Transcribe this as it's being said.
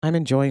I'm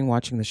enjoying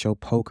watching the show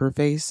Poker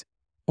Face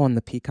on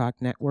the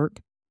Peacock Network,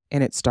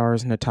 and it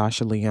stars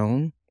Natasha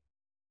Lyonne.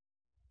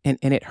 And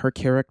in it, her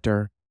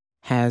character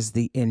has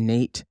the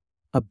innate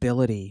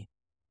ability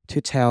to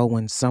tell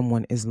when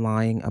someone is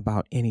lying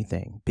about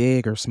anything,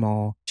 big or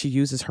small. She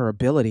uses her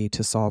ability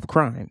to solve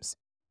crimes.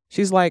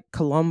 She's like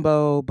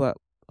Columbo, but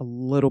a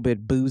little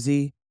bit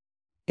boozy.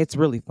 It's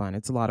really fun.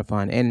 It's a lot of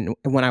fun. And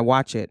when I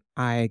watch it,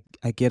 I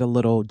get a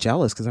little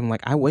jealous because I'm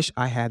like, I wish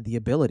I had the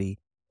ability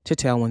to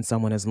tell when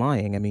someone is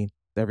lying. I mean,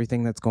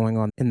 everything that's going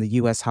on in the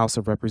U.S. House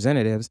of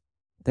Representatives,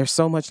 there's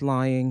so much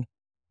lying.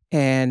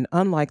 And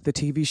unlike the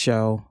TV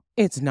show,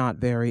 it's not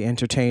very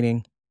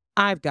entertaining.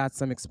 I've got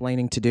some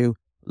explaining to do.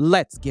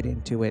 Let's get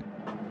into it.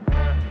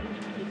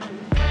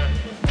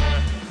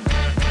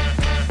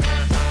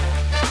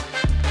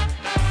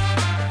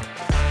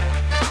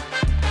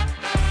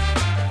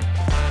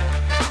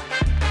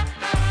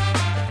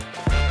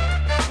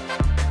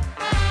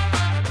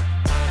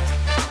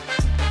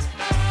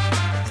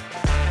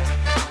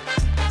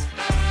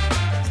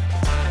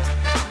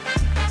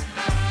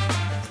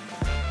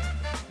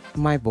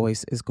 My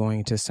voice is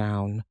going to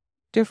sound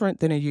different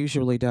than it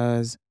usually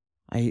does.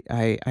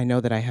 I know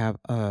that I have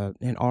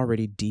an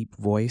already deep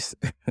voice,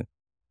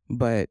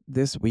 but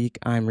this week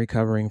I'm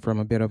recovering from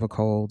a bit of a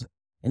cold,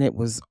 and it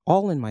was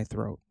all in my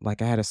throat.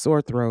 Like I had a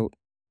sore throat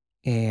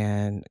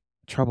and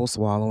trouble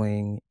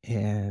swallowing,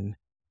 and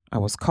I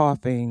was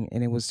coughing,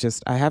 and it was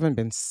just, I haven't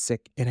been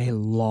sick in a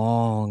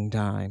long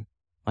time.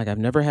 Like I've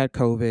never had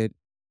COVID.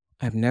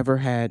 I've never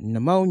had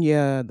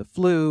pneumonia, the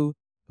flu,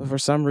 but for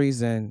some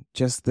reason,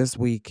 just this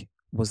week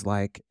was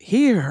like,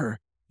 here,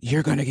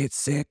 you're going to get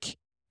sick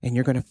and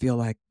you're going to feel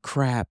like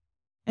crap.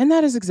 And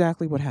that is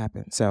exactly what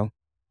happened. So,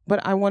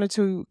 but I wanted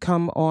to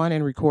come on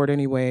and record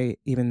anyway,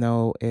 even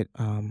though I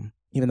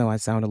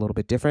sound a little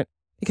bit different,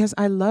 because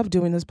I love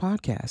doing this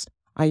podcast.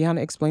 Ayana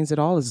Explains It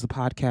All is the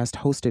podcast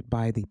hosted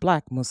by the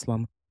Black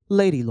Muslim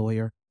lady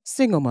lawyer,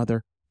 single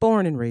mother,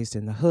 born and raised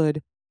in the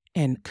hood,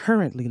 and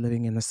currently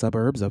living in the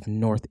suburbs of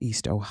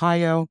Northeast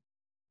Ohio.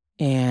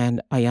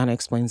 And Ayana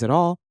Explains It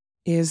All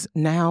is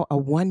now a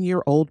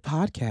 1-year-old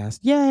podcast.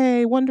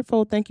 Yay,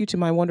 wonderful. Thank you to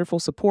my wonderful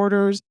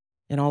supporters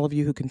and all of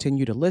you who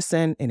continue to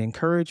listen and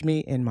encourage me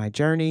in my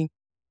journey.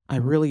 I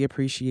really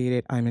appreciate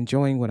it. I'm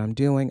enjoying what I'm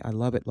doing. I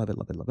love it, love it,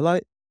 love it, love it, love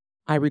it.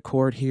 I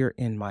record here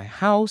in my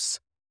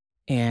house,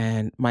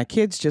 and my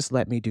kids just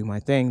let me do my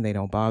thing. They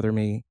don't bother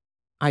me.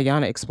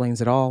 Ayana Explains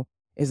It All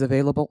is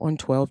available on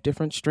 12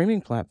 different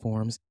streaming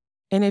platforms.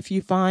 And if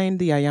you find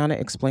the Ayana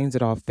Explains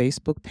It All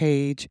Facebook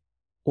page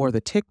or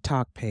the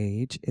TikTok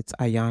page, it's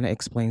Ayana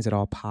Explains It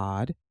All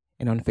Pod.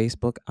 And on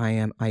Facebook, I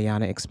am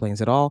Ayana Explains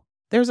It All.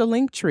 There's a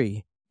link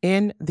tree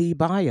in the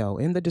bio,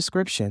 in the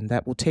description,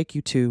 that will take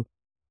you to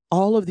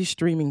all of the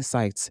streaming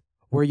sites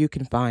where you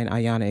can find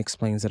Ayana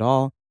Explains It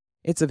All.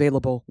 It's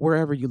available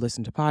wherever you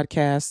listen to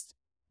podcasts.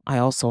 I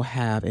also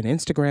have an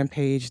Instagram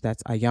page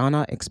that's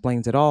Ayana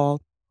Explains It All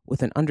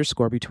with an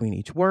underscore between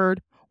each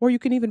word. Or you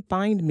can even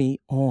find me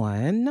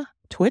on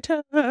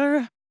Twitter.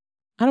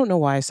 I don't know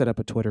why I set up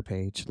a Twitter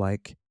page.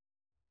 Like,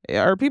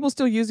 are people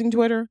still using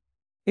Twitter?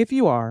 If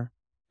you are,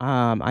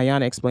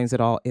 Ayana Explains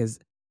It All is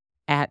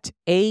at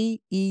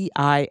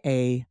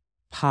AEIA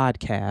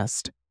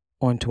Podcast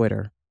on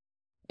Twitter.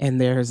 And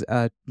there's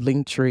a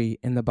link tree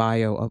in the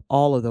bio of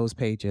all of those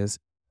pages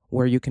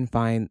where you can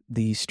find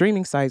the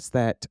streaming sites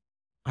that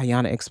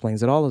Ayana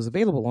Explains It All is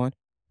available on.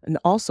 And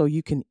also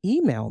you can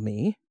email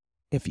me,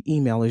 if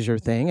email is your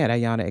thing, at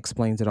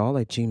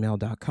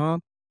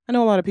ayanaexplainsital@gmail.com. I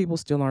know a lot of people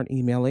still aren't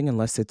emailing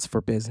unless it's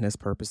for business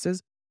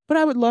purposes, but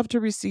I would love to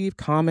receive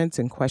comments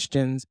and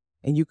questions.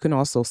 And you can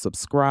also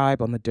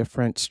subscribe on the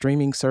different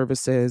streaming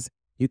services.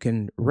 You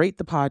can rate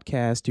the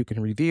podcast. You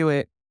can review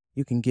it.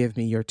 You can give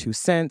me your 2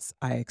 cents.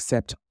 I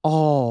accept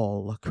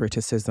all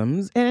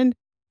criticisms, and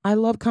I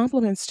love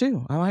compliments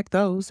too. I like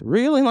those.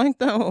 Really like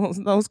those.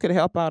 Those could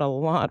help out a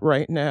lot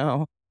right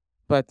now.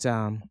 But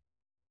so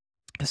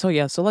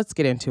let's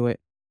get into it.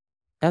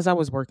 As I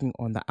was working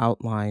on the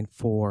outline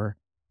for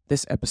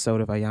this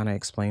episode of Ayana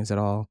Explains It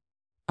All,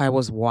 I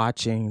was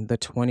watching the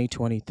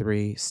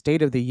 2023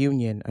 State of the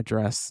Union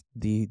address,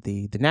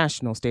 the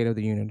National State of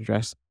the Union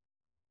address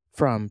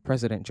from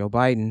President Joe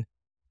Biden.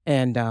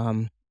 And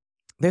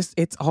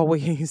it's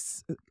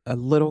always a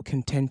little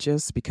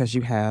contentious because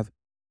you have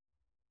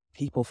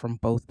people from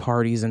both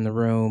parties in the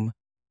room,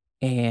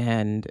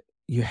 and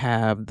you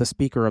have the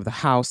Speaker of the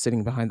House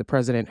sitting behind the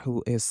president,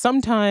 who is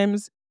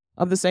sometimes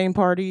of the same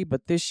party,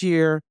 but this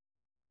year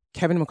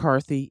Kevin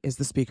McCarthy is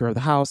the Speaker of the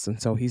House,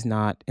 and so he's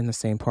not in the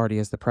same party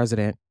as the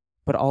president.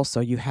 But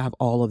also you have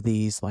all of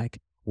these, like,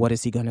 what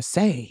is he going to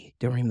say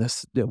during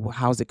this?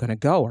 How's it going to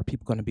go? Are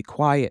people going to be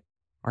quiet?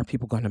 Are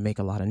people going to make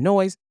a lot of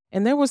noise?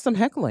 And there was some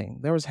heckling.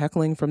 There was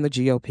heckling from the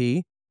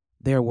GOP.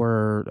 There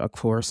were, of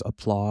course,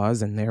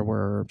 applause, and there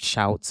were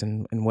shouts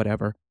and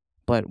whatever.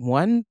 But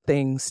one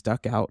thing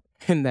stuck out,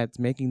 and that's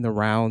making the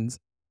rounds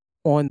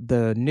on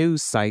the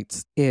news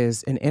sites,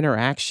 is an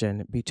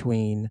interaction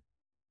between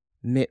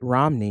Mitt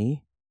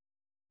Romney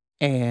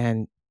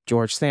and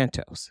George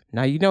Santos.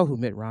 Now, you know who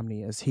Mitt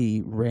Romney is.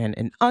 He ran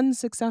an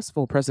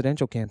unsuccessful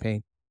presidential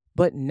campaign,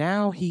 but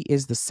now he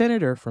is the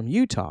senator from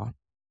Utah.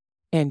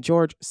 And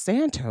George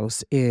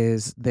Santos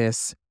is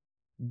this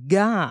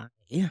guy,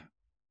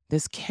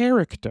 this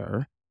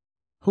character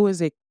who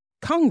is a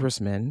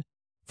congressman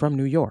from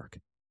New York.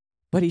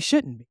 But he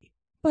shouldn't be,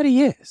 but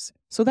he is.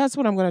 So that's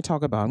what I'm going to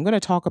talk about. I'm going to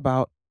talk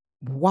about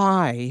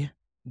why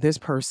this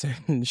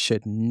person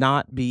should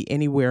not be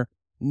anywhere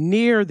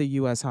near the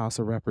U.S. House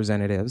of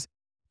Representatives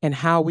and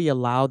how we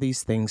allow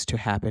these things to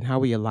happen, how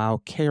we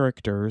allow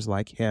characters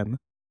like him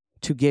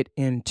to get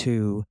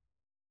into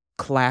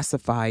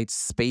classified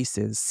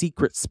spaces,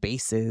 secret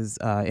spaces,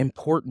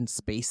 important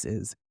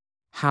spaces,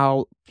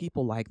 how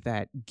people like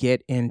that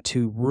get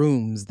into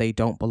rooms they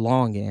don't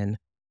belong in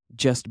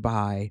just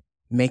by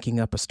making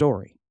up a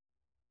story.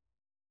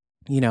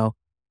 You know,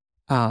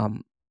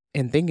 and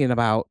thinking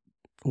about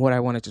what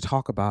I wanted to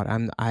talk about,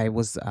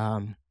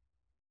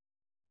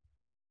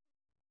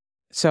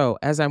 so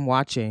as I'm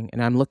watching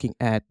and I'm looking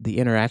at the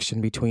interaction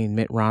between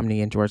Mitt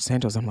Romney and George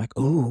Santos, I'm like,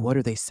 ooh, what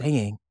are they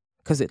saying?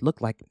 Because it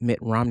looked like Mitt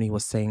Romney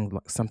was saying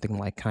something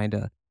like kind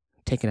of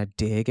taking a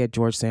dig at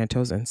George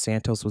Santos, and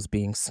Santos was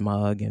being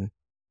smug,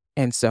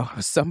 and so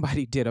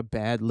somebody did a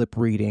bad lip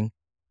reading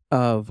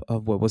of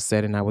what was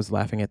said, and I was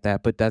laughing at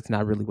that, but that's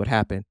not really what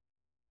happened.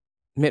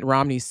 Mitt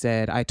Romney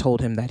said, I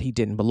told him that he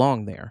didn't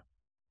belong there.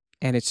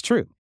 And it's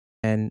true.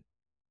 And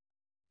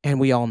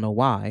we all know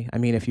why. I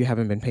mean, if you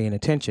haven't been paying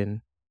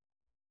attention,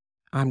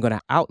 I'm going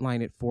to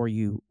outline it for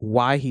you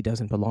why he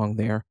doesn't belong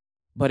there.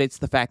 But it's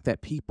the fact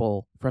that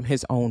people from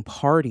his own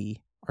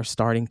party are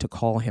starting to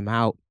call him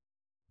out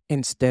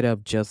instead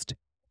of just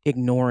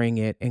ignoring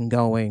it and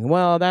going,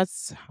 well,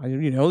 that's,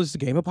 this is a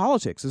game of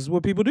politics. This is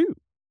what people do.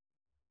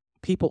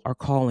 People are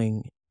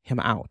calling him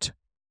out.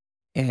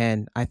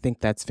 And I think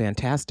that's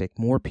fantastic.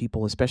 More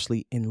people,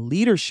 especially in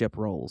leadership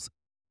roles.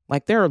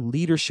 Like, there are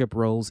leadership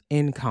roles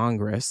in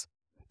Congress.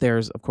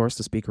 There's, of course,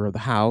 the Speaker of the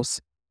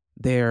House.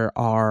 There's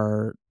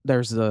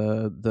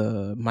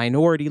the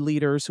minority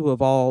leaders who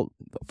have all,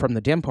 from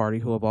the Dem Party,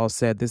 who have all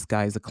said, this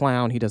guy's a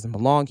clown, he doesn't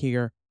belong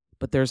here.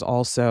 But there's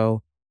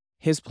also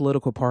his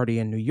political party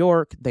in New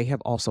York. They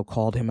have also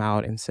called him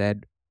out and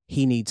said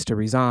he needs to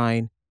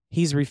resign.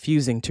 He's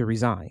refusing to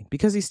resign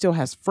because he still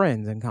has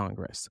friends in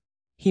Congress.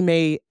 He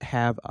may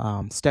have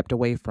stepped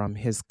away from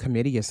his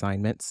committee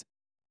assignments,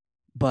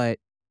 but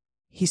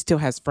he still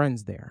has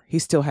friends there. He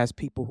still has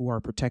people who are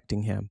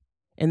protecting him.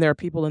 And there are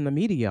people in the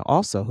media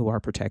also who are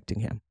protecting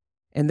him.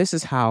 And this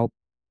is how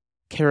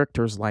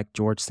characters like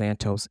George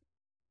Santos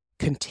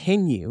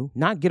continue,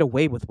 not get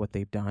away with what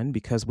they've done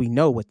because we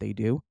know what they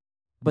do,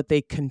 but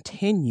they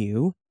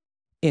continue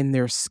in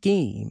their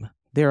scheme.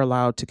 They're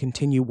allowed to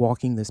continue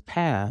walking this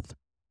path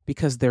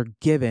because they're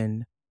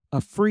given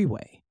a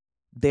freeway.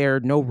 There are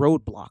no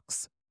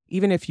roadblocks.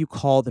 Even if you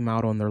call them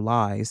out on their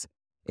lies,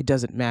 it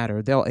doesn't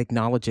matter. They'll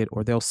acknowledge it,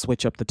 or they'll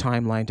switch up the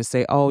timeline to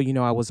say, oh,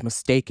 I was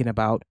mistaken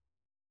about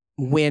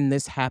when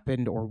this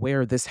happened or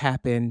where this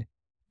happened.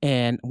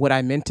 And what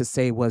I meant to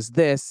say was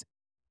this.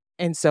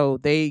 And so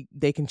they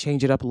can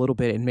change it up a little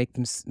bit and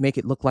make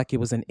it look like it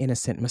was an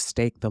innocent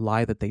mistake. The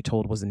lie that they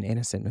told was an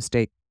innocent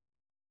mistake.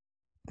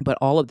 But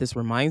all of this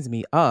reminds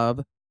me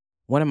of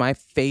one of my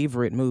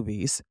favorite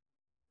movies,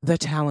 The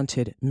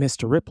Talented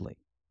Mr. Ripley.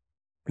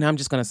 Now, I'm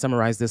just going to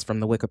summarize this from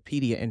the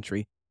Wikipedia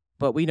entry,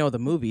 but we know the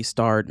movie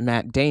starred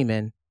Matt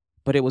Damon,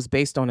 but it was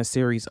based on a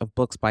series of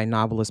books by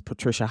novelist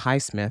Patricia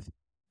Highsmith,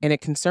 and it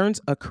concerns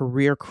a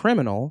career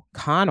criminal,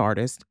 con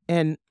artist,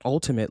 and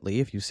ultimately,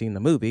 if you've seen the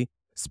movie,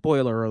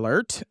 spoiler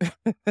alert,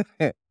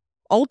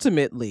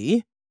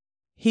 ultimately,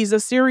 he's a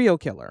serial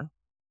killer.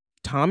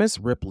 Thomas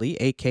Ripley,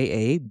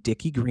 a.k.a.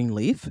 Dickie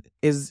Greenleaf,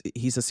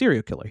 he's a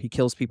serial killer. He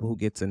kills people who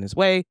gets in his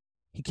way.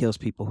 He kills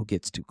people who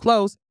gets too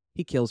close.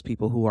 He kills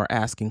people who are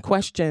asking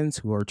questions,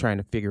 who are trying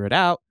to figure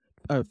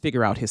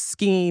out his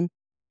scheme.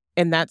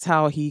 And that's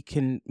how he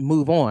can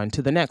move on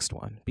to the next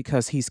one,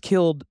 because he's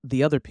killed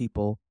the other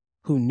people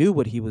who knew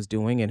what he was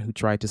doing and who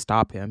tried to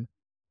stop him.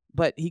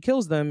 But he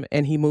kills them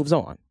and he moves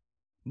on.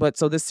 But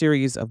so this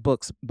series of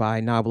books by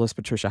novelist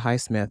Patricia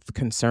Highsmith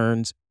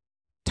concerns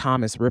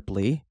Thomas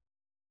Ripley.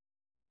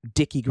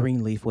 Dickie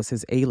Greenleaf was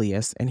his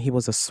alias, and he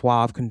was a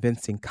suave,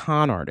 convincing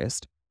con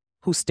artist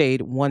who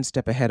stayed one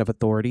step ahead of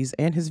authorities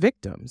and his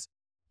victims.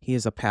 He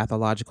is a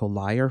pathological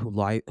liar who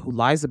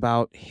lies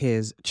about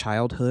his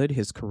childhood,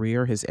 his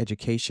career, his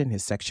education,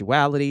 his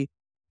sexuality,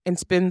 and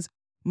spends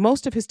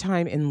most of his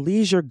time in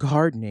leisure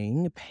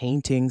gardening,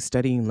 painting,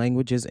 studying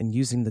languages, and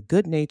using the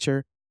good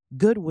nature,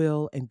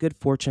 goodwill, and good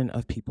fortune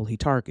of people he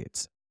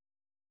targets.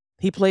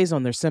 He plays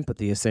on their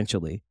sympathy,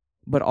 essentially,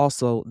 but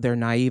also their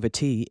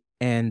naivety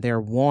and their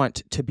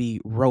want to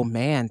be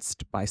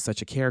romanced by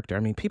such a character. I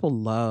mean, people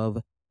love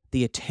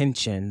the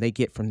attention they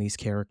get from these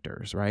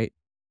characters, right?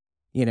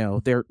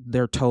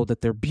 They're told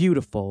that they're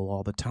beautiful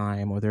all the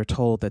time, or they're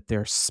told that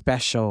they're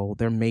special.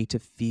 They're made to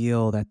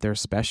feel that they're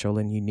special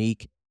and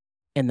unique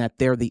and that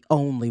they're the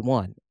only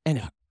one.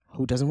 And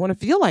who doesn't want to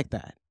feel like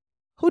that?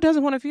 Who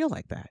doesn't want to feel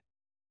like that?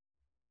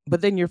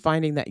 But then you're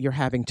finding that you're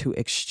having to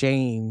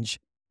exchange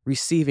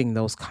receiving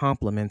those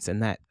compliments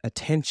and that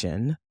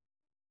attention.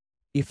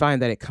 You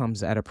find that it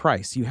comes at a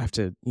price. You have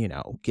to,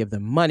 give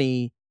them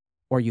money,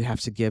 or you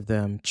have to give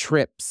them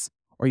trips,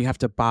 or you have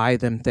to buy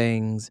them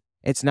things.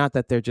 It's not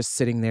that they're just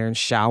sitting there and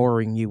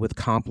showering you with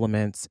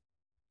compliments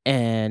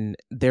and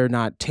they're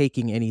not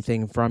taking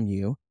anything from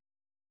you.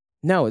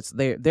 No, it's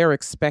they're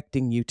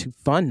expecting you to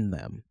fund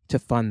them, to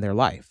fund their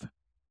life.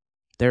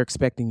 They're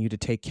expecting you to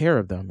take care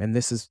of them. And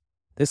this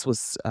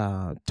was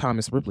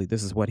Thomas Ripley.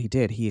 This is what he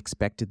did. He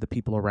expected the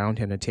people around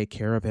him to take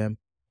care of him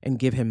and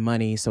give him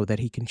money so that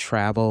he can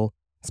travel,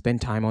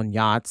 spend time on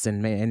yachts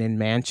and in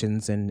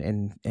mansions and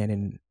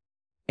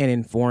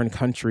in foreign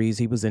countries.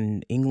 He was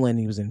in England,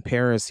 he was in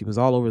Paris, he was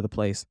all over the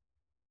place.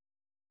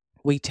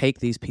 We take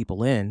these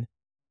people in,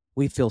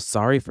 we feel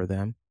sorry for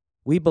them,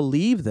 we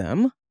believe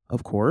them,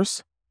 of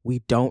course, we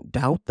don't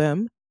doubt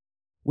them,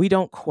 we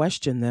don't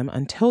question them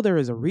until there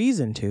is a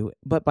reason to,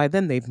 but by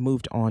then they've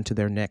moved on to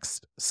their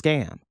next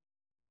scam.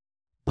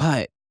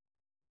 But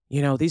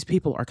these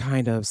people are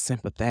kind of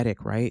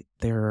sympathetic, right?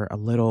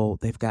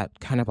 They've got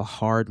kind of a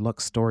hard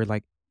luck story.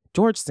 Like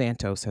George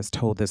Santos has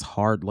told this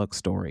hard luck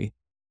story,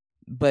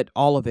 but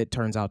all of it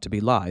turns out to be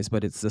lies.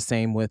 But it's the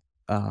same with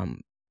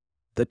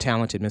the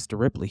talented Mr.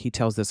 Ripley. He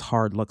tells this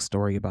hard luck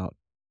story about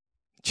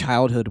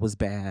childhood was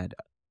bad,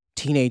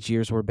 teenage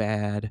years were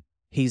bad.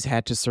 He's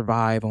had to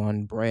survive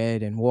on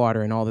bread and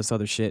water and all this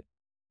other shit.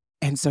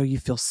 And so you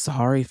feel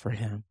sorry for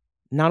him.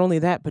 Not only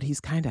that, but he's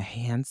kind of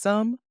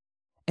handsome.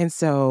 And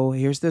so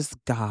here's this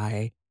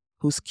guy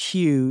who's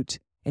cute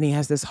and he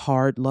has this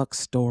hard luck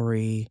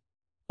story,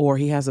 or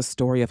he has a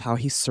story of how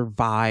he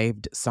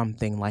survived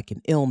something like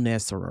an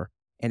illness or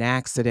an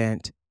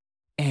accident,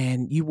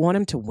 and you want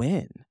him to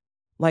win.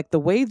 Like the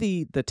way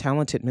the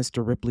talented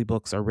Mr. Ripley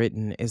books are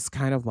written is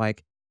kind of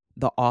like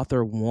the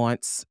author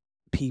wants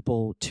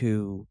people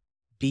to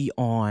be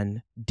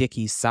on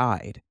Dickie's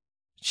side.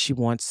 She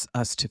wants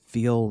us to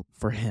feel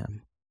for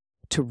him,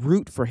 to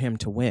root for him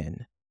to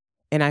win.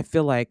 And I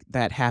feel like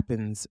that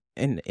happens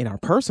in our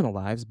personal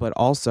lives, but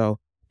also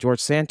George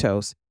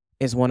Santos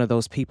is one of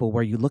those people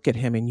where you look at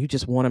him and you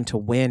just want him to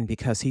win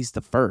because he's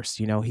the first.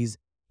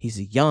 He's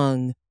a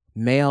young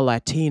male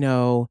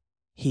Latino.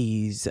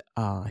 He's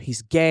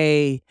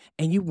gay,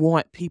 and you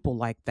want people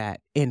like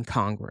that in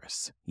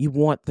Congress. You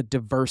want the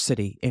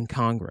diversity in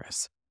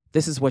Congress.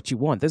 This is what you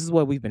want. This is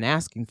what we've been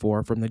asking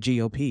for from the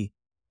GOP.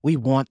 We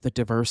want the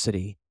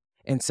diversity.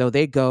 And so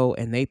they go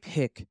and they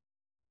pick,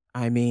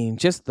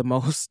 just the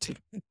most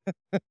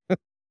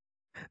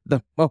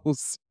the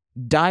most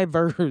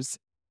diverse.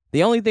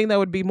 The only thing that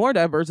would be more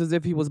diverse is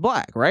if he was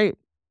black, right?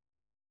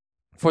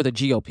 For the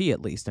GOP,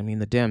 at least. The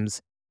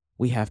Dems,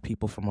 we have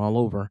people from all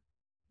over.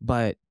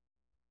 But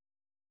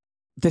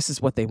this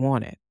is what they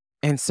wanted.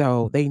 And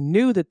so they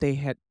knew that they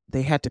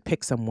had to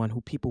pick someone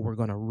who people were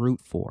going to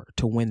root for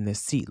to win this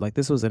seat. Like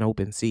this was an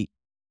open seat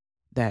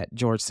that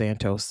George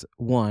Santos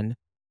won.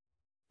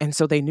 And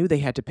so they knew they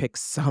had to pick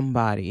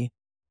somebody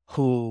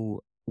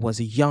who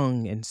was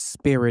young and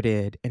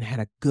spirited and had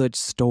a good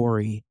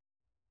story,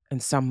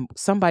 and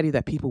somebody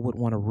that people would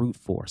want to root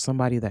for,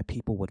 somebody that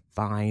people would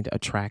find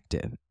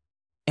attractive.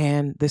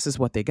 And this is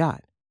what they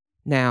got.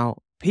 Now,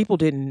 people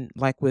didn't,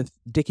 like with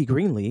Dickie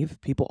Greenleaf,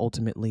 people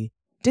ultimately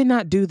did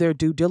not do their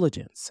due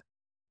diligence,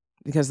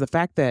 because the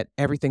fact that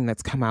everything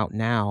that's come out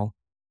now,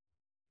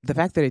 the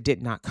fact that it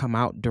did not come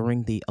out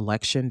during the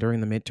election,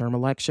 during the midterm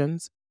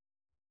elections,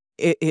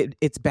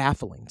 it's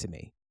baffling to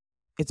me.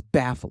 It's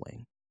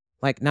baffling.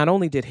 Like, not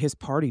only did his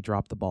party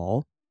drop the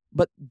ball,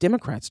 but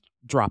Democrats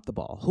dropped the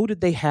ball. Who did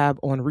they have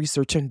on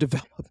research and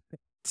development?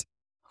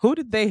 Who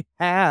did they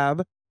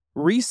have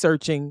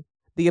researching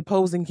the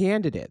opposing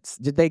candidates?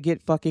 Did they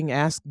get fucking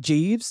Ask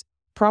Jeeves?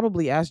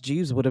 Probably Ask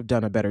Jeeves would have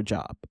done a better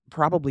job.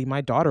 Probably my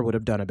daughter would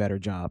have done a better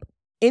job.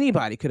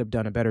 Anybody could have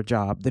done a better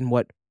job than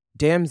what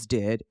Dems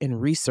did in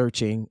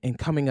researching and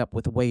coming up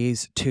with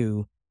ways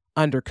to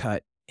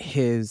undercut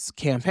his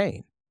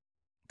campaign.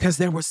 Because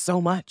there was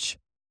so much.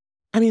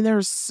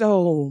 There's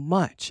so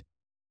much.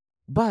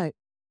 But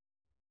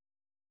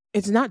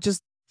it's not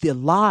just the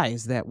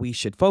lies that we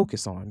should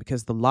focus on,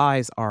 because the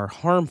lies are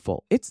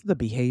harmful. It's the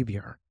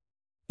behavior.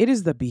 It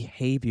is the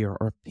behavior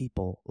of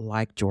people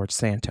like George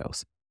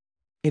Santos.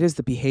 It is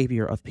the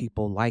behavior of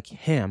people like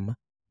him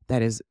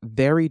that is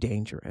very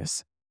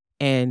dangerous.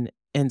 And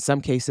in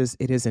some cases,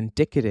 it is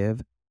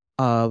indicative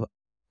of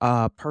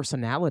a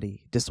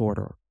personality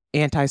disorder,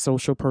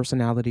 antisocial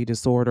personality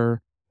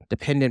disorder,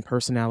 dependent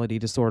personality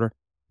disorder.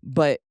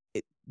 But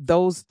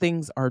those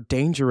things are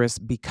dangerous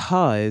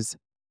because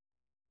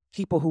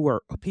people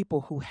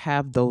who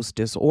have those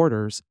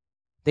disorders,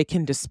 they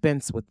can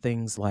dispense with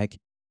things like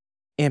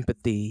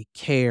empathy,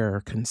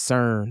 care,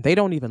 concern. They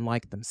don't even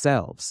like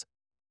themselves.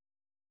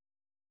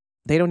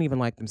 They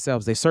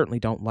certainly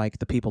don't like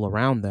the people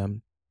around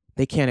them.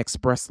 They can't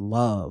express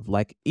love.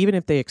 Like, even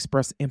if they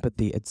express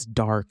empathy, it's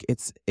dark.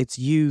 It's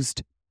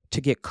used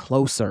to get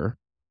closer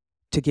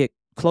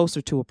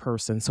to a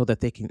person so that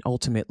they can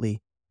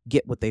ultimately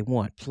get what they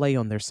want, play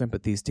on their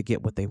sympathies to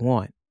get what they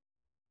want.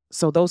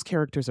 So those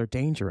characters are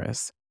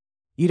dangerous.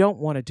 You don't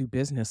want to do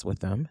business with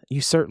them.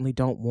 You certainly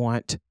don't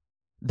want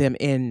them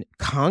in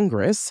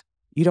Congress.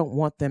 You don't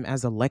want them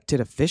as elected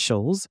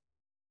officials.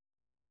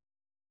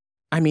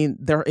 I mean,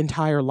 their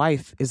entire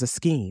life is a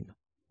scheme.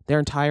 Their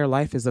entire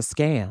life is a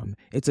scam.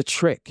 It's a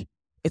trick.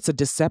 It's a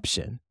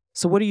deception.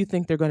 So what do you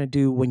think they're going to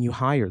do when you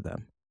hire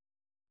them?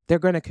 They're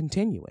going to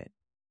continue it.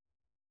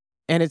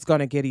 And it's going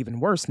to get even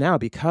worse now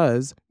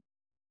because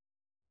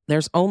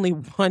there's only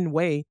one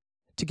way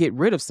to get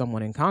rid of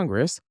someone in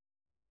Congress.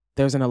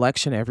 There's an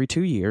election every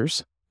 2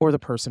 years or the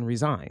person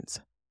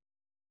resigns.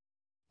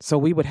 So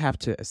we would have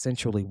to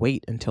essentially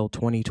wait until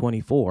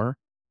 2024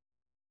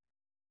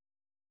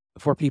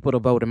 for people to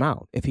vote him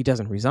out if he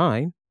doesn't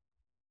resign,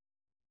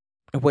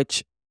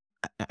 which,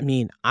 I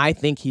mean, I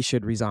think he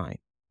should resign.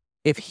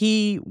 If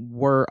he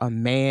were a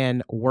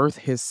man worth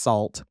his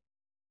salt,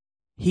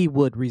 he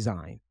would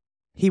resign.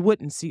 He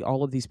wouldn't see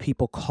all of these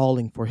people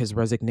calling for his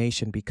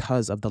resignation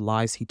because of the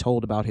lies he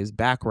told about his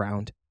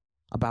background,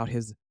 about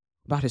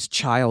his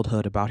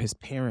childhood, about his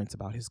parents,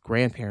 about his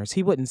grandparents.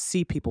 He wouldn't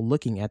see people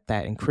looking at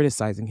that and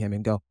criticizing him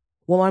and go,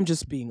 well, I'm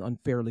just being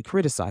unfairly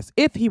criticized.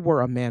 If he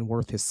were a man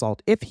worth his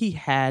salt, if he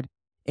had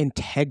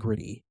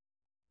integrity,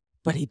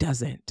 but he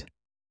doesn't.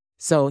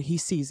 So he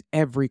sees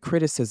every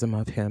criticism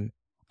of him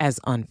as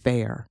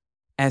unfair,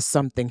 as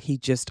something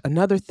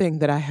another thing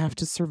that I have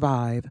to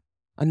survive,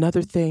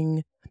 another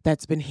thing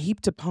that's been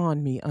heaped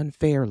upon me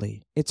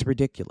unfairly. It's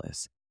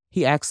ridiculous.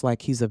 He acts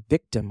like he's a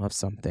victim of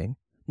something.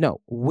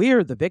 No,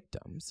 we're the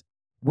victims.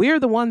 We're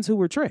the ones who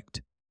were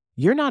tricked.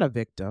 You're not a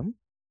victim,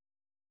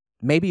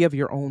 maybe of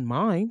your own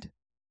mind,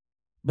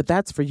 but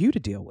that's for you to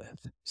deal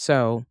with.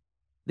 So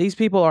these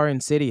people are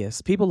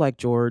insidious. People like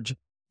George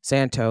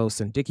Santos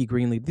and Dickie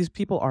Greenleaf, these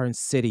people are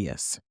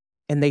insidious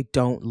and they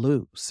don't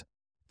lose.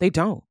 They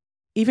don't.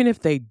 Even if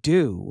they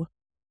do,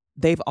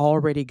 they've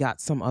already got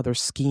some other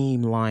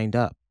scheme lined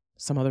up,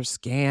 some other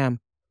scam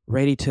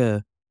ready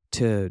for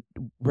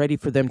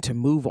them to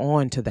move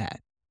on to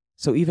that.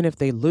 So even if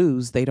they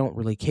lose, they don't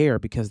really care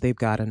because they've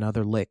got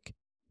another lick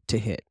to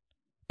hit.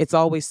 It's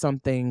always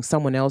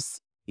someone else,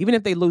 even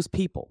if they lose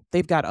people,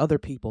 they've got other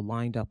people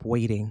lined up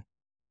waiting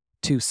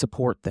to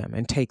support them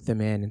and take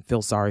them in and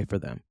feel sorry for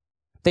them.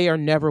 They are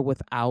never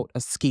without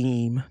a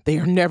scheme. They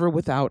are never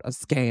without a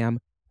scam.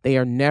 They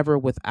are never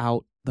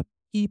without the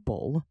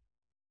people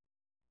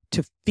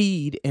to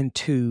feed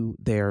into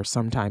their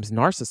sometimes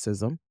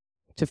narcissism,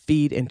 to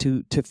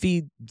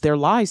feed their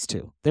lies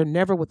to. They're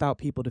never without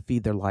people to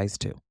feed their lies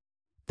to.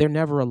 They're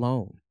never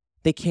alone.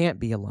 They can't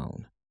be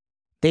alone.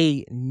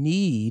 They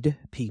need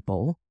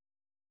people.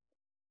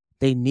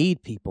 They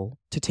need people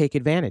to take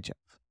advantage of.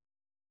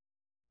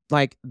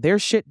 Like, their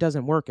shit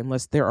doesn't work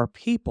unless there are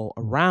people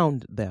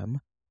around them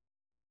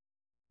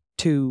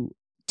to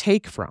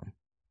take from,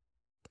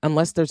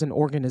 unless there's an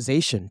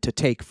organization to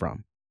take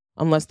from,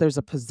 unless there's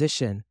a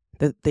position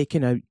that they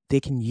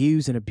can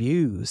use and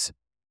abuse,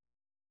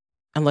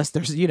 unless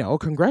there's, a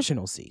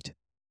congressional seat,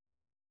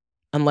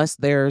 unless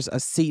there's a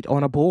seat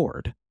on a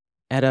board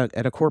at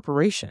a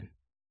corporation.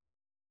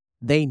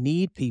 They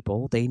need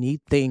people, they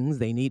need things,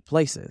 they need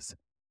places.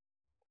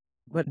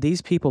 But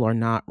these people are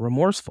not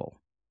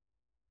remorseful.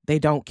 They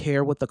don't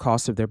care what the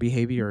cost of their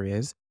behavior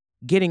is.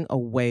 Getting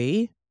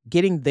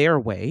their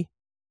way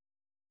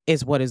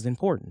is what is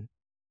important.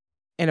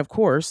 And of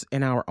course,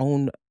 in our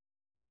own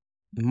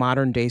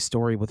modern day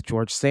story with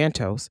George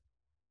Santos,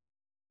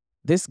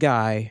 this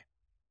guy,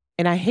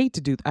 and I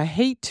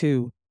hate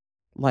to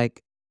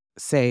like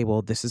say,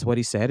 well, this is what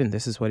he said, and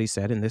this is what he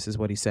said, and this is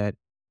what he said.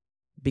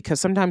 Because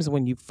sometimes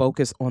when you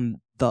focus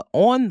on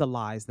the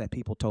lies that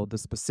people told, the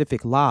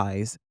specific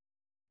lies,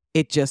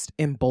 it just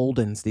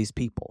emboldens these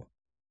people.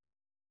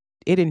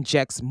 It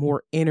injects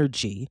more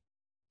energy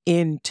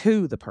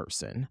into the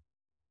person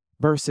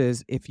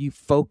versus if you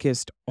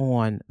focused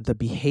on the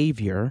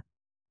behavior,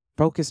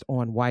 focused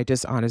on why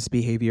dishonest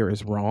behavior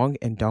is wrong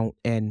and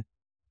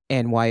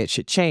why it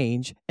should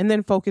change, and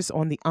then focus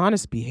on the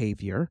honest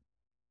behavior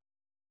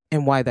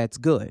and why that's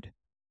good.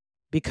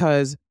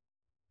 Because,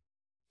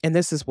 and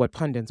this is what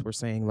pundits were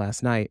saying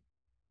last night,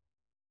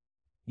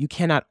 you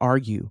cannot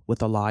argue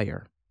with a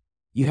liar.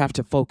 You have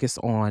to focus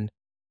on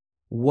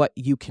what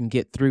you can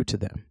get through to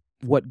them,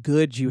 what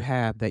good you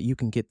have that you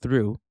can get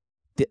through,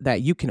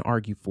 that you can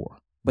argue for.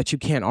 But you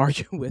can't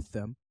argue with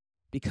them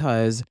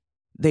because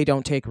they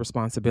don't take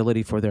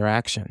responsibility for their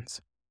actions.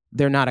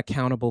 They're not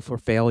accountable for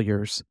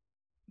failures.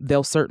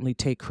 They'll certainly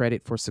take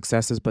credit for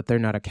successes, but they're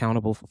not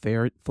accountable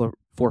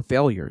for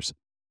failures.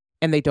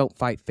 And they don't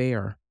fight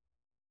fair.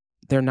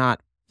 They're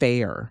not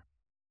fair.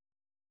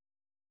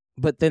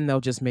 But then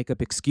they'll just make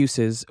up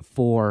excuses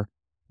for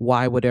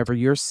why whatever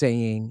you're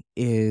saying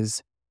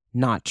is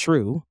not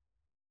true.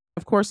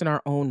 Of course, in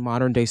our own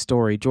modern day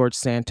story, George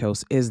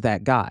Santos is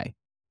that guy.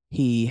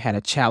 He had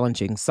a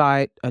challenging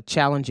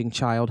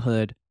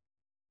childhood,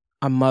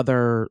 a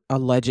mother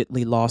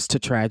allegedly lost to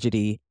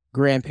tragedy,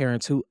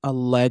 grandparents who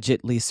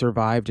allegedly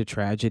survived a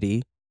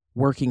tragedy,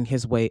 working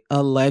his way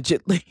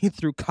allegedly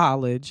through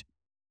college.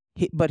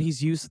 But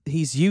he's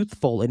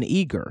youthful and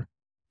eager,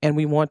 And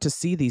we want to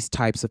see these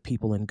types of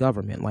people in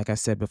government, like I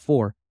said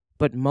before.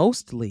 But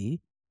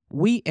mostly,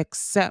 we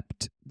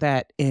accept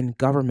that in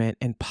government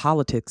and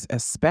politics,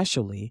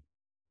 especially,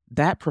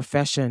 that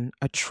profession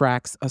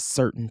attracts a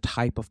certain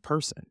type of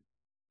person.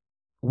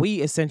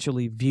 We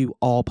essentially view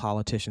all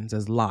politicians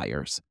as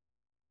liars,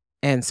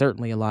 and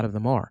certainly a lot of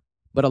them are.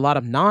 But a lot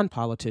of non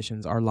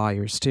politicians are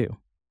liars too.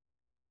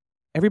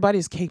 Everybody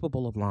is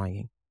capable of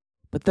lying,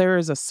 but there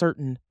is a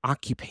certain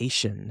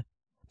occupation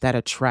that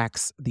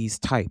attracts these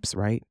types,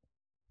 right?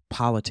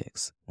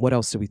 Politics. What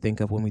else do we think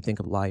of when we think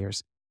of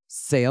liars?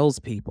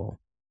 Salespeople.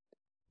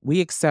 We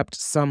accept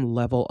some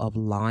level of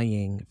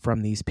lying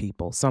from these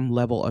people, some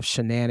level of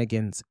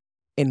shenanigans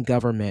in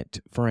government,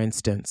 for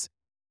instance.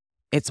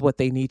 It's what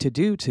they need to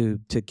do to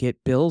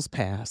get bills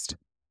passed,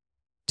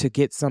 to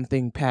get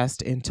something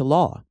passed into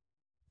law.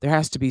 There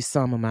has to be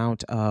some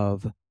amount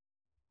of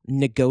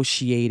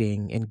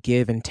negotiating and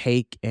give and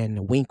take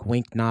and wink,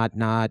 wink, nod,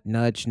 nod,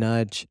 nudge,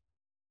 nudge.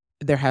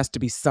 There has to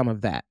be some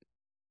of that.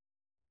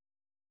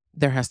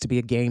 There has to be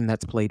a game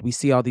that's played. We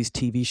see all these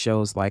TV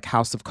shows like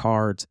House of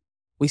Cards.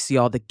 We see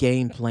all the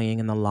game playing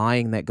and the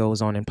lying that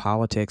goes on in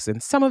politics.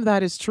 And some of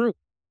that is true.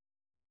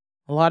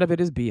 A lot of it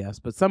is BS,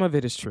 but some of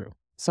it is true.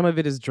 Some of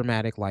it is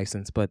dramatic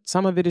license, but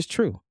some of it is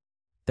true.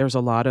 There's a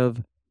lot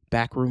of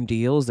backroom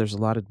deals. There's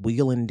a lot of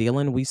wheeling and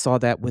dealing. We saw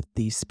that with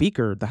the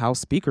speaker, the House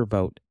speaker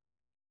vote,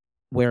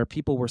 where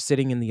people were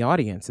sitting in the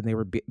audience and they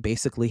were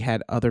basically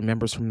had other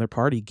members from their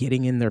party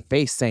getting in their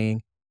face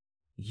saying,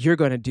 you're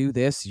going to do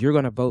this, you're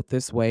going to vote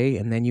this way.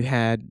 And then you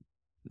had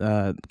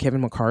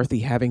Kevin McCarthy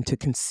having to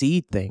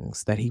concede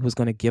things, that he was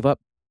going to give up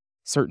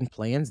certain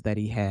plans that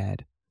he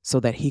had so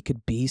that he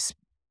could be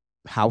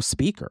House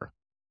Speaker.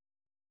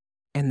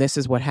 And this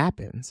is what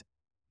happens.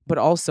 But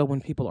also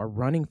when people are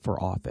running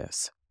for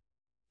office,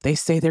 they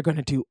say they're going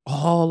to do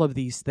all of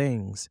these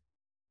things,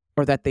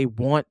 or that they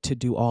want to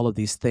do all of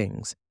these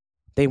things.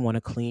 They want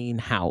to clean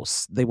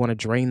house. They want to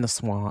drain the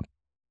swamp.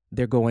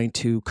 They're going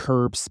to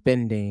curb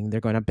spending.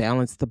 They're going to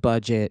balance the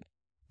budget.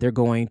 They're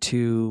going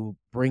to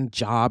bring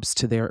jobs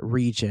to their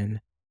region.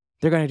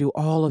 They're going to do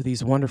all of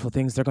these wonderful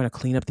things. They're going to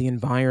clean up the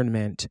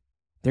environment.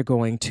 They're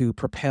going to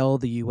propel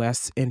the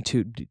U.S.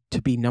 to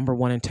be number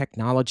one in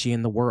technology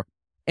in the world.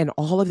 And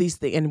all of these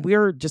things. And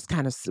we're just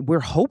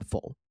we're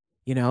hopeful.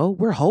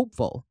 We're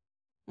hopeful.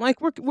 Like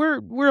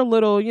we're a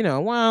little,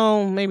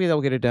 well, maybe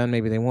they'll get it done,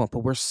 maybe they won't. But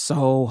we're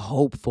so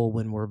hopeful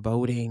when we're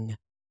voting.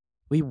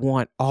 We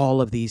want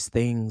all of these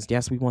things.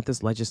 Yes, we want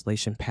this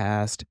legislation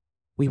passed.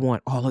 We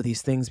want all of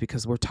these things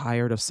because we're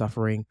tired of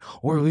suffering,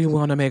 or we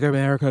want to make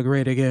America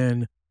great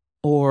again,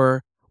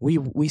 or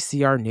we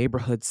see our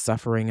neighborhoods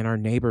suffering and our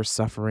neighbors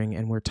suffering,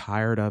 and we're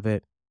tired of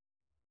it.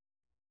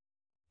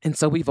 And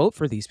so we vote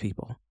for these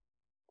people.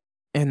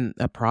 And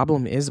the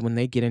problem is when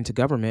they get into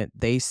government,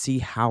 they see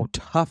how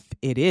tough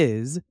it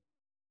is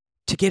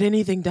to get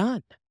anything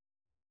done.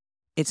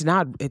 It's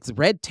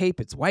red tape,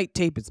 it's white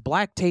tape, it's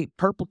black tape,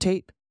 purple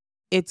tape.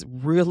 It's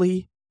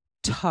really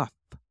tough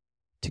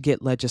to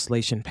get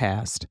legislation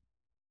passed.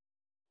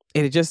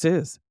 And it just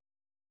is.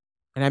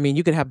 And I mean,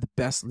 you could have the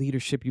best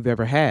leadership you've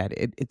ever had.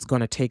 It's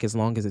going to take as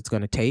long as it's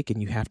going to take,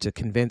 and you have to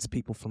convince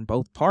people from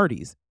both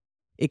parties.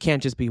 It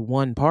can't just be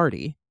one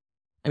party.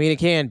 I mean, it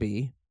can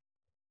be,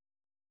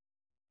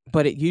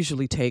 but it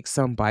usually takes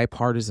some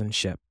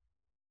bipartisanship.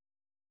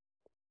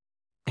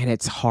 And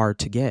it's hard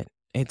to get.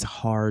 It's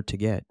hard to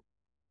get.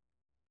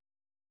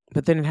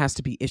 But then it has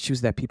to be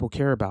issues that people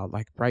care about.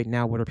 Like right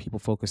now, what are people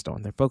focused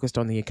on? They're focused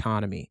on the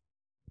economy.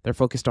 They're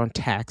focused on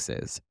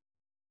taxes.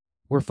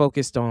 We're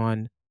focused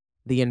on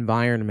the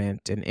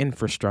environment and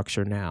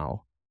infrastructure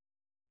now.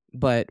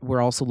 But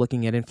we're also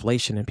looking at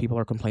inflation, and people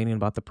are complaining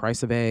about the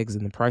price of eggs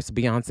and the price of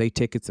Beyonce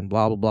tickets and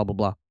blah, blah, blah, blah,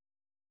 blah.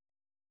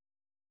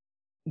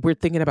 We're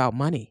thinking about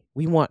money.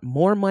 We want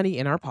more money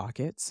in our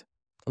pockets,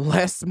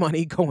 less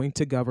money going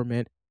to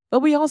government.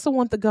 But we also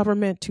want the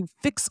government to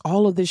fix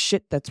all of this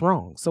shit that's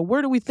wrong. So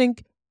where do we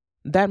think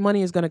that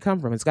money is going to come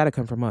from? It's got to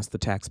come from us, the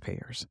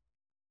taxpayers.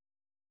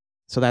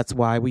 So that's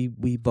why we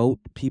vote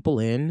people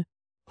in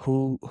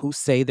who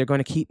say they're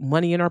going to keep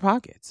money in our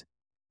pockets.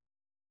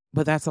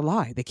 But that's a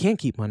lie. They can't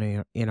keep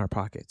money in our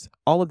pockets.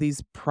 All of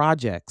these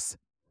projects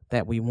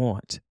that we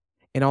want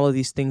and all of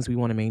these things we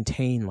want to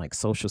maintain, like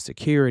Social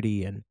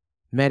Security and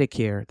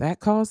Medicare, that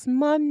costs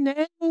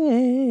money.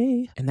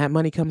 And that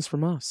money comes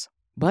from us.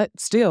 But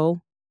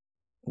still,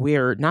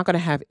 we're not going to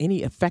have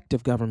any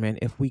effective government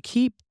if we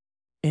keep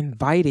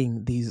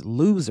inviting these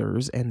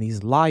losers and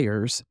these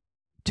liars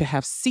to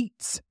have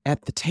seats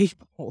at the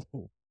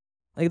table.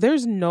 Like,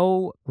 there's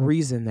no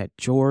reason that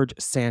George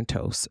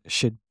Santos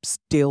should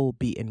still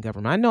be in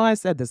government. I know I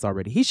said this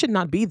already. He should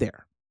not be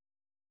there.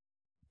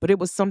 But it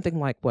was something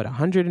like,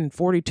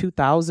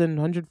 142,000,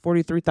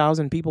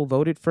 143,000 people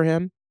voted for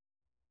him.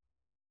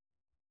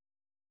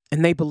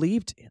 And they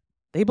believed him.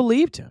 They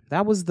believed him.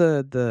 That was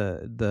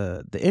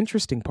the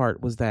interesting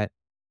part, was that,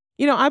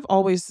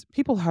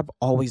 people have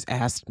always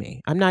asked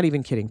me, I'm not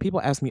even kidding.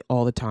 People ask me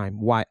all the time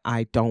why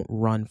I don't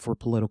run for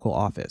political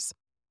office.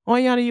 Oh,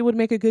 Ayana, you would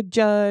make a good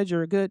judge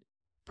or a good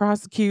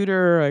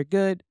prosecutor or a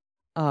good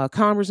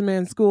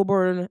congressman, school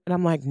board. And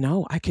I'm like,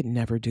 no, I could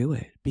never do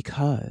it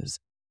because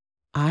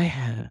I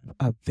have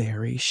a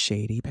very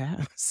shady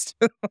past.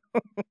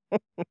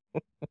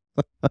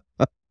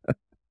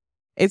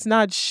 It's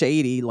not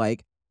shady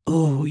like,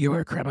 oh,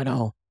 you're a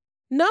criminal.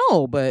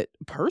 No, but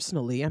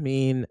personally, I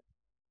mean,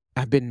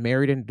 I've been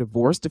married and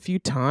divorced a few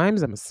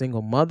times. I'm a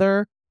single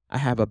mother. I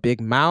have a big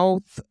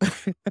mouth.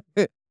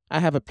 I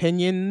have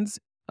opinions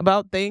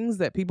about things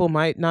that people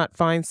might not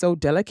find so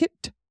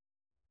delicate.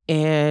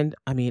 And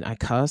I mean, I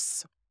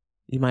cuss.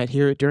 You might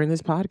hear it during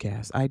this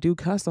podcast. I do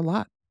cuss a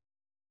lot.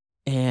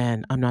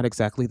 And I'm not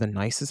exactly the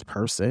nicest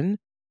person.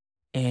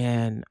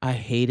 And I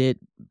hated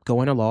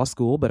going to law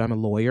school, but I'm a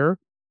lawyer.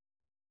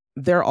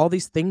 There are all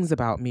these things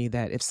about me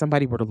that if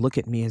somebody were to look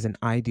at me as an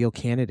ideal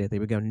candidate, they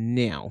would go,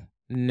 no,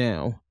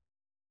 no.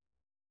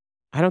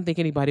 I don't think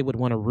anybody would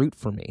want to root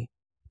for me.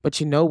 But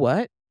you know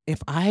what?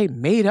 If I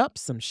made up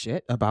some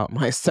shit about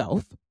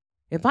myself,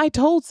 if I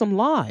told some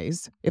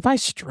lies, if I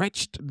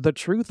stretched the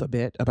truth a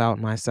bit about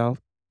myself,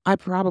 I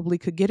probably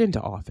could get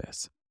into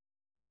office.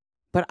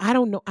 But I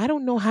don't know. I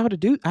don't know how to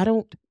do. I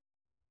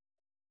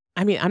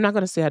mean, I'm not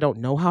going to say I don't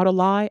know how to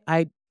lie.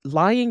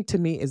 Lying to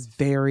me is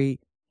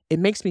it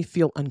makes me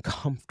feel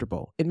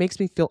uncomfortable. It makes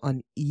me feel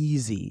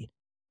uneasy.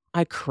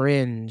 I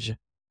cringe.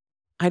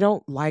 I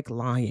don't like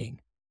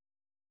lying.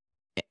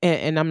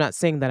 And I'm not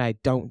saying that I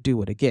don't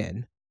do it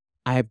again.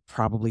 I've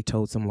probably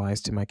told some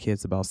lies to my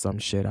kids about some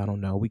shit. I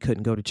don't know. We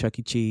couldn't go to Chuck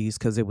E. Cheese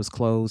because it was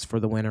closed for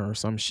the winter or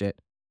some shit.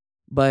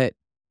 But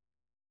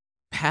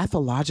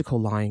pathological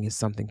lying is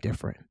something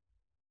different.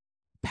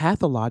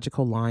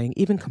 Pathological lying,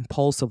 even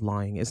compulsive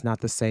lying, is not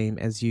the same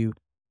as you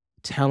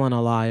telling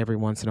a lie every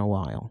once in a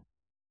while.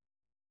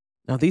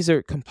 Now,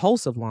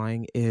 compulsive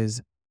lying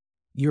is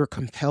you're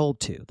compelled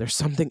to. There's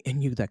something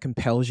in you that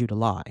compels you to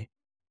lie.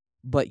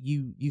 But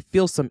you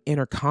feel some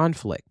inner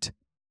conflict.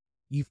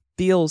 You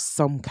feel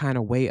some kind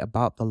of way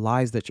about the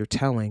lies that you're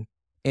telling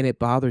and it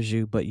bothers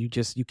you, but you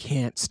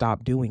can't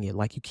stop doing it.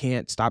 Like you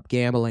can't stop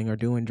gambling or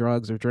doing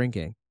drugs or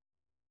drinking.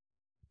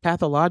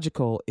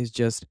 Pathological is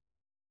just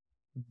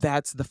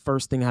that's the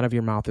first thing out of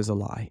your mouth is a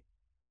lie.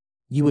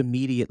 You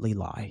immediately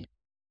lie.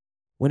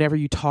 Whenever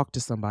you talk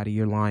to somebody,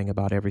 you're lying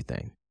about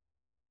everything.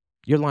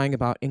 You're lying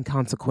about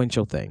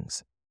inconsequential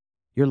things.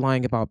 You're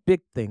lying about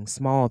big things,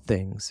 small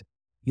things.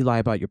 You lie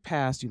about your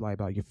past. You lie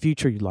about your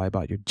future. You lie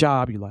about your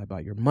job. You lie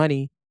about your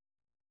money.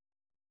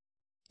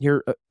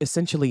 You're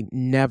essentially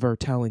never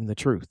telling the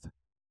truth.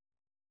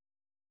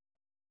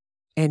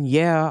 And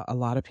yeah, a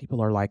lot of people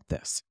are like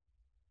this.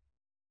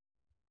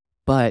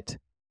 But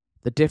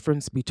the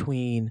difference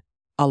between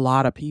a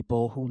lot of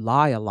people who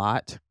lie a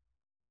lot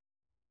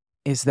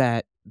is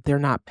that they're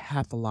not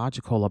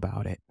pathological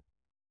about it.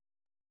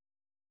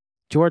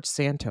 George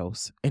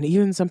Santos, and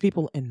even some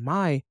people in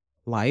my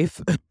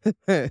life,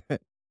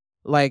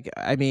 like,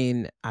 I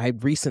mean, I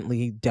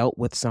recently dealt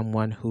with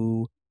someone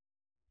who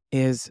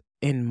is,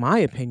 in my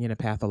opinion, a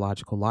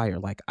pathological liar.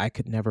 Like, I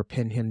could never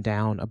pin him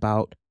down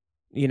about,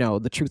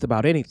 the truth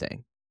about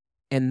anything.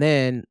 And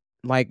then,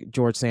 like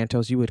George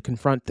Santos, you would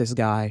confront this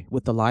guy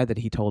with the lie that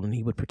he told, and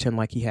he would pretend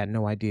like he had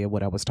no idea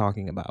what I was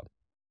talking about.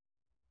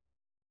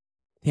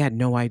 He had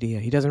no idea.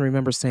 He doesn't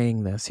remember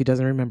saying this. He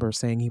doesn't remember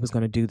saying he was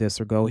going to do this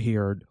or go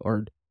here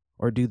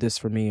or do this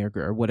for me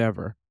or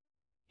whatever.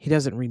 He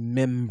doesn't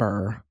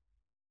remember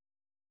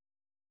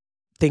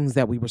things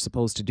that we were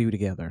supposed to do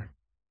together.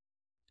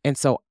 And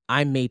so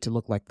I'm made to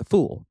look like the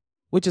fool,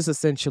 which is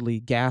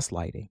essentially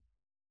gaslighting.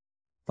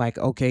 Like,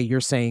 okay, you're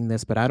saying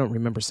this, but I don't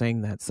remember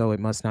saying that, so it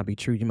must not be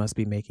true. You must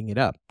be making it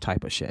up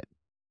type of shit.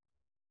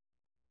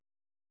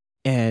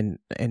 And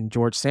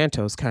George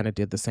Santos kind of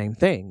did the same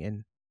thing.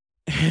 And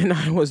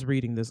I was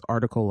reading this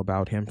article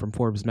about him from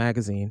Forbes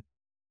magazine,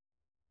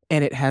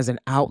 and it has an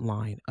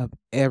outline of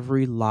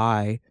every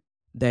lie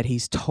that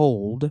he's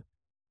told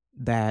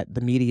that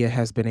the media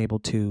has been able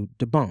to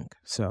debunk.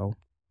 So,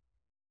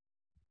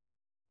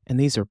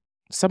 and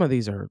some of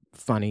these are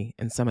funny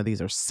and some of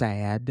these are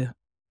sad.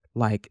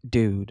 Like,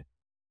 dude,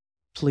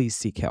 please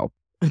seek help.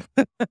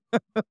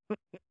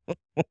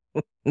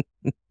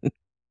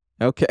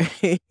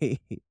 Okay.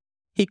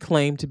 He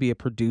claimed to be a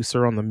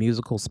producer on the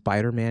musical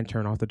Spider-Man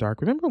Turn Off the Dark.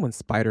 Remember when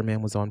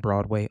Spider-Man was on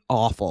Broadway?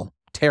 Awful.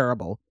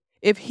 Terrible.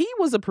 If he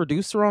was a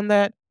producer on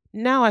that,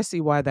 now I see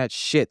why that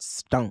shit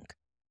stunk.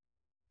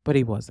 But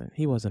he wasn't.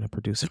 He wasn't a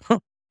producer.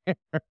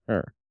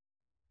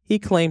 He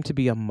claimed to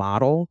be a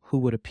model who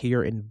would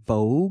appear in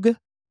Vogue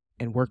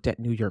and worked at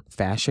New York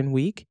Fashion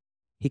Week.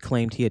 He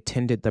claimed he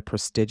attended the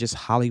prestigious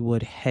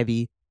Hollywood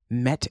heavy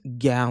Met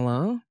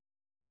Gala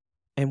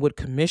and would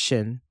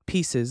commission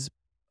pieces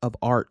of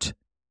art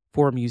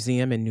for a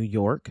museum in New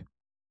York.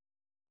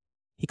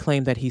 He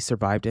claimed that he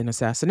survived an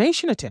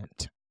assassination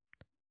attempt.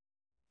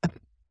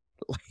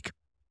 Like,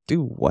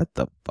 dude, what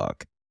the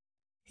fuck?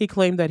 He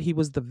claimed that he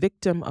was the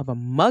victim of a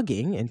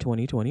mugging in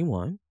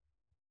 2021.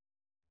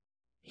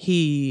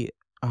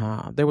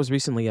 There was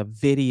recently a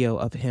video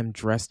of him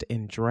dressed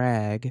in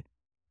drag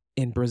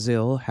in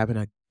Brazil having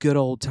a good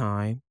old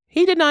time.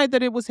 He denied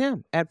that it was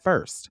him at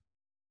first.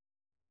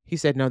 He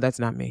said, "No, that's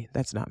not me.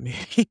 That's not me."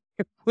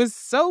 It was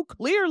so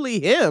clearly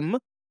him.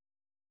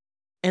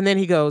 And then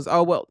he goes,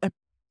 "Oh, well,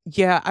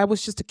 yeah, I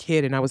was just a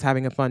kid and I was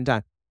having a fun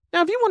time."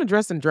 Now, if you want to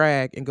dress in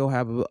drag and go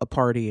have a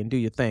party and do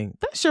your thing,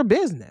 that's your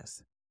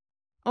business.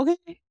 Okay?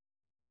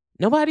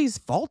 Nobody's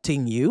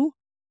faulting you.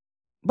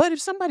 But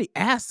if somebody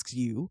asks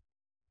you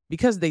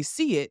because they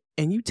see it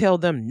and you tell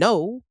them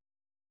no,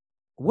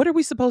 what are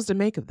we supposed to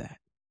make of that?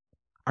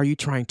 Are you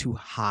trying to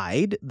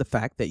hide the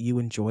fact that you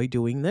enjoy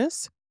doing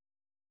this?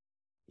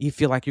 You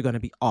feel like you're going to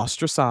be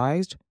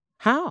ostracized?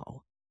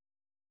 How?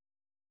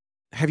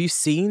 Have you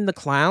seen the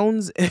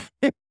clowns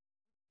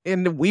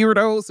and the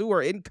weirdos who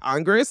are in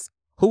Congress,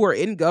 who are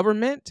in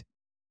government?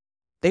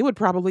 They would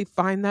probably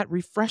find that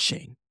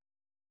refreshing.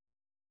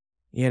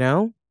 You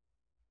know?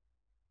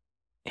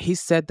 He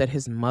said that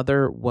his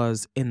mother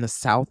was in the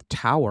South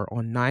Tower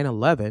on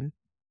 9/11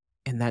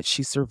 and that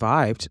she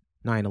survived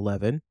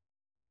 9/11,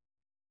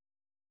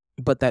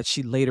 but that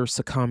she later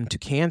succumbed to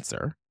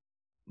cancer.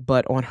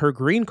 But on her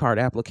green card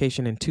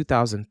application in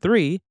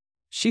 2003,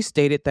 she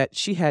stated that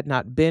she had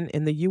not been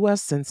in the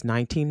US since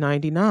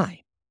 1999.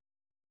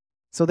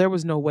 So there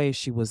was no way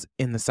she was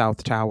in the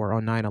South Tower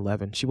on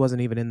 9/11. She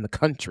wasn't even in the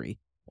country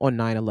on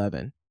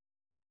 9/11.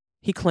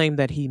 He claimed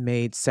that he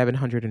made a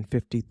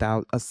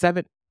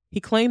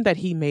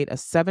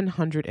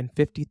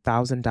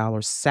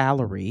 $750,000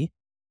 salary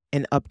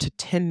and up to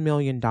 $10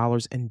 million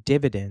in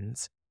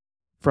dividends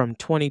from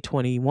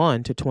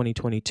 2021 to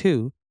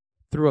 2022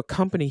 through a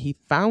company he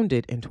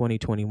founded in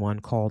 2021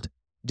 called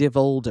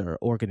DeVolder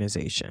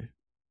Organization.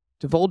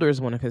 DeVolder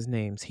is one of his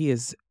names. He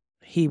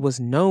was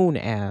known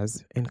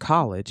as, in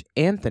college,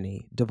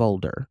 Anthony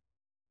DeVolder,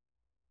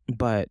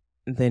 but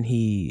then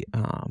he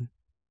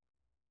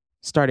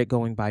started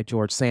going by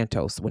George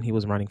Santos when he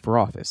was running for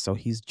office. So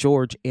he's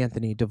George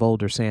Anthony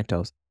DeVolder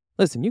Santos.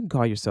 Listen, you can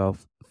call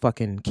yourself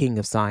fucking King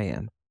of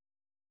Siam,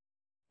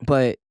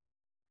 but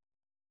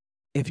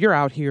if you're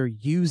out here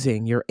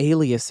using your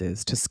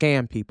aliases to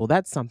scam people,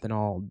 that's something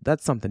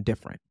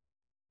different.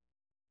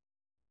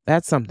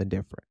 That's something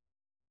different.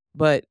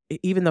 But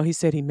even though he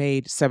said he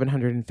made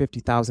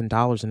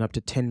 $750,000 and up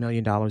to $10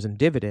 million in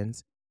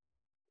dividends,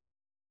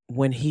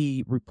 when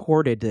he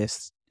reported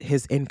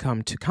his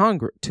income to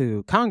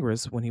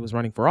Congress when he was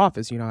running for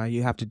office, you know,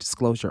 you have to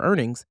disclose your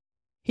earnings.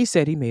 He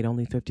said he made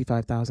only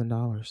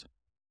 $55,000.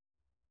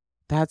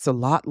 That's a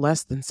lot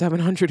less than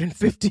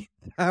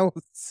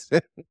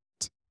 $750,000.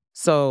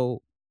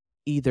 So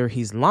either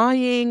he's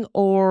lying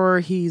or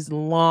he's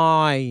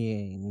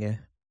lying.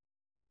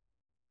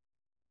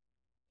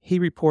 He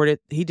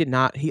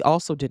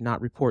also did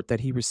not report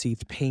that he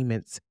received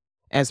payments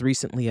as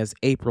recently as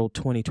April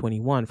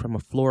 2021 from a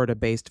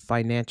Florida-based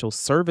financial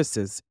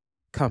services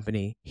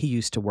company he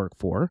used to work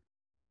for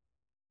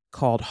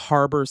called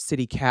Harbor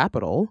City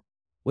Capital,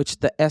 which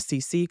the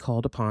SEC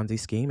called a Ponzi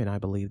scheme, and I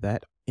believe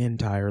that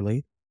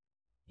entirely.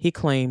 He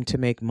claimed to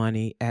make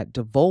money at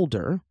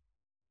DeVolder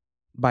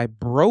by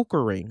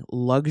brokering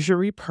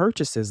luxury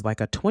purchases like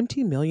a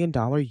 $20 million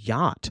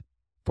yacht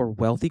for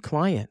wealthy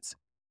clients.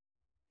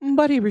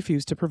 But he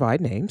refused to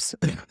provide names.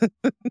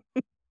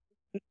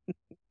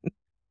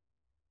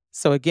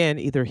 So again,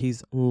 either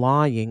he's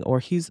lying or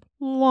he's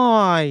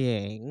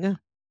lying.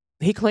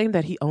 He claimed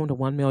that he owned a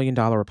 $1 million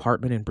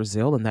apartment in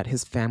Brazil and that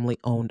his family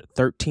owned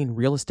 13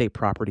 real estate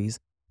properties,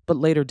 but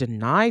later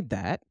denied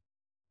that.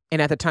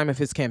 And at the time of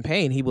his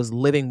campaign, he was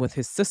living with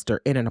his sister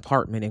in an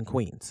apartment in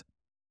Queens.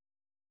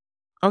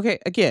 Okay,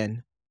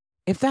 again,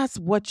 if that's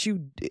what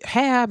you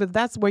have, if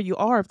that's where you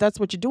are, if that's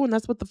what you're doing,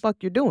 that's what the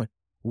fuck you're doing.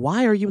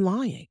 Why are you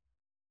lying?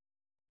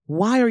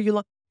 Why are you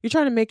lying? You're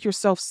trying to make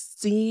yourself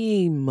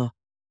seem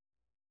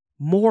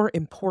more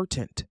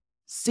important,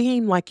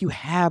 seem like you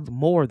have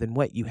more than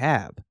what you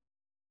have.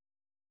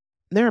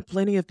 There are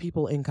plenty of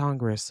people in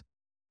Congress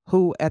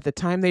who, at the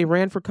time they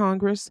ran for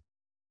Congress,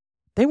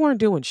 they weren't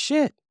doing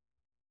shit.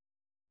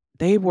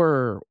 They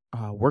were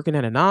working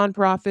at a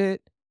nonprofit,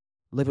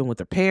 living with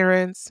their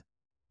parents.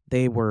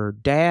 They were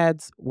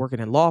dads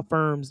working at law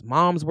firms,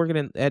 moms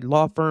working at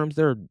law firms.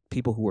 There are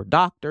people who were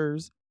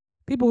doctors,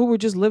 people who were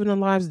just living their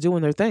lives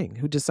doing their thing,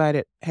 who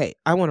decided, hey,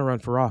 I want to run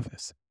for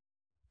office.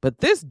 But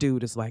this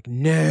dude is like,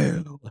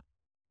 no,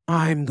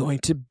 I'm going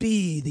to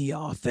be the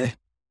office.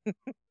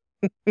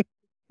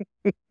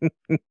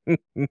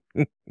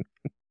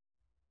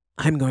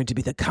 I'm going to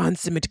be the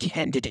consummate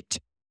candidate.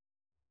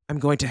 I'm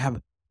going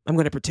to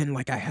pretend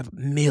like I have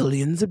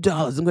millions of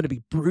dollars. I'm going to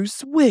be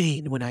Bruce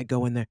Wayne when I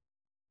go in there.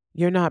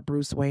 You're not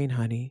Bruce Wayne,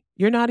 honey.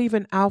 You're not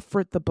even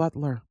Alfred the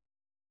Butler.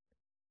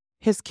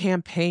 His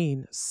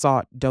campaign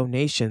sought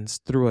donations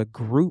through a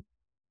group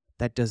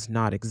that does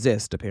not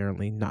exist,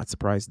 apparently. Not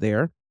surprised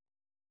there.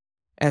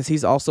 As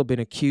he's also been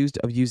accused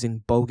of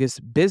using bogus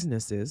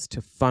businesses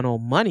to funnel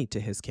money to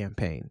his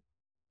campaign.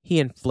 He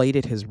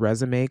inflated his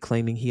resume,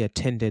 claiming he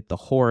attended the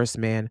Horace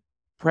Mann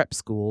Prep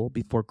School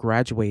before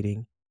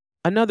graduating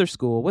another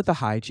school with a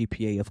high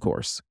GPA, of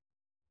course,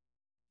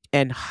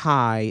 and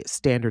high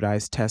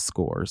standardized test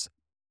scores.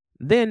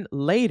 Then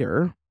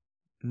later,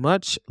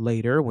 much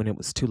later, when it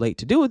was too late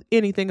to do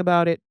anything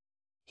about it,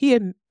 He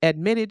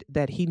admitted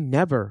that he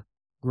never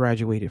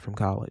graduated from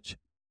college,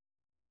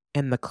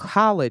 and the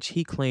college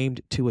he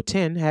claimed to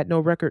attend had no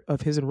record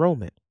of his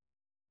enrollment.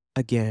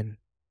 Again,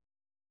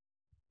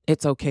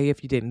 it's okay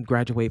if you didn't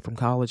graduate from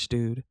college,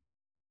 dude.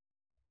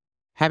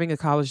 Having a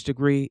college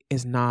degree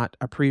is not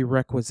a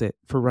prerequisite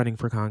for running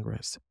for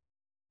Congress.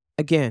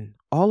 Again,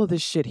 all of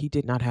this shit he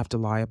did not have to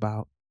lie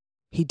about.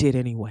 He did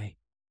anyway.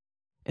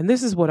 And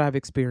this is what I've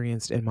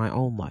experienced in my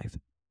own life.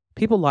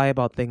 People lie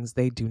about things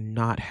they do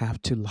not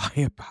have to lie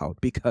about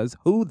because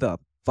who the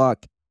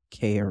fuck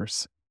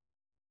cares?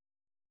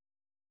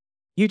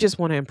 You just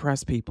want to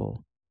impress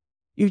people.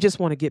 You just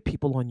want to get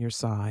people on your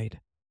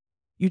side.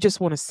 You just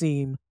want to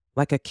seem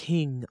like a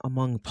king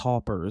among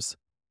paupers.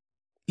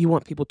 You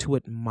want people to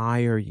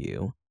admire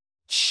you,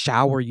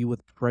 shower you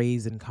with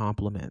praise and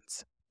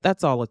compliments.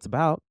 That's all it's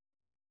about.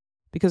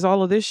 Because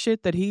all of this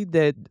shit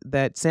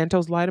that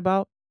Santos lied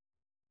about,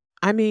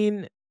 I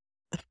mean,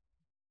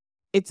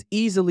 it's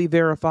easily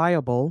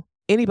verifiable.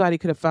 Anybody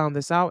could have found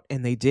this out,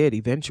 and they did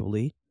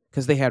eventually,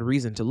 because they had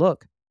reason to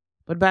look.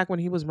 But back when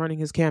he was running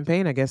his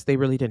campaign, I guess they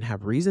really didn't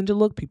have reason to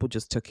look. People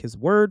just took his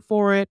word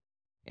for it.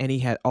 And he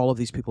had all of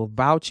these people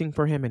vouching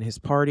for him and his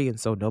party. And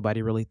so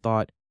nobody really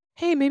thought,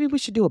 hey, maybe we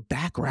should do a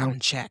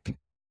background check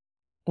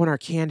on our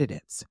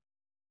candidates.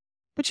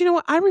 But you know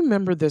what? I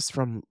remember this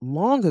from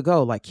long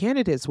ago. Like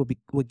candidates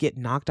would get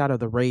knocked out of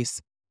the race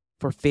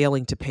for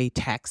failing to pay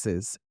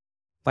taxes,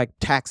 like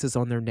taxes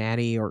on their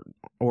nanny or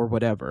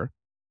whatever.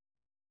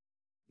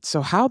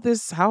 So how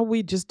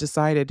we just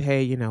decided,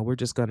 hey, we're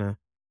just gonna.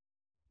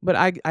 But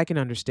I can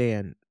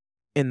understand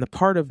in the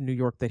part of New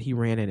York that he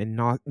ran in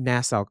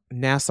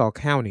Nassau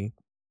County,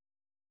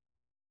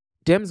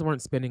 Dems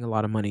weren't spending a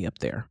lot of money up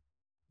there.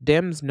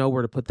 Dems know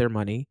where to put their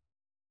money.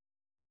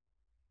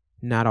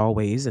 Not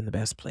always in the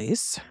best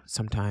place.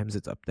 Sometimes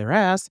it's up their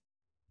ass.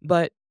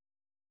 But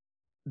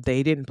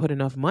they didn't put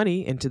enough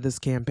money into this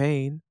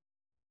campaign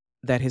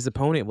that his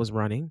opponent was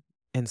running.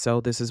 And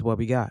so this is what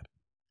we got.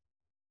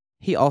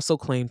 He also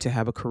claimed to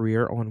have a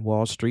career on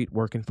Wall Street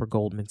working for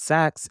Goldman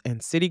Sachs and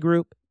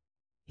Citigroup.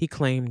 He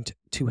claimed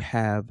to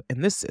have,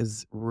 and this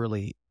is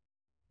really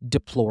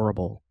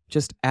deplorable,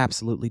 just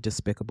absolutely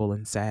despicable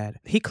and sad.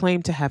 He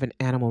claimed to have an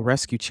animal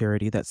rescue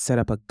charity that set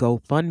up a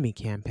GoFundMe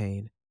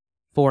campaign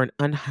for an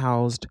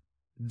unhoused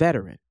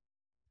veteran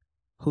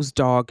whose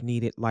dog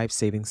needed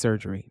life-saving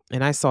surgery.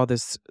 And I saw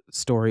this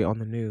story on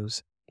the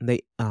news. They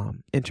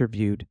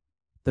interviewed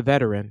the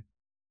veteran,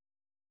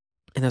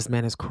 and this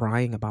man is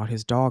crying about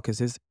his dog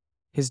because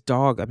his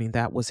dog, I mean,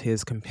 that was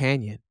his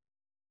companion.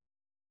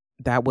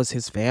 That was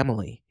his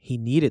family. He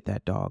needed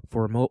that dog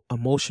for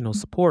emotional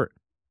support.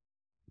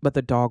 But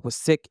the dog was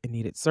sick and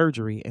needed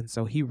surgery. And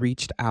so he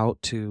reached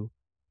out to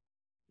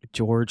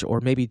George,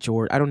 or maybe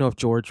George. I don't know if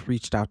George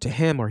reached out to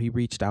him or he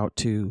reached out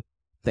to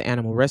the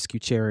animal rescue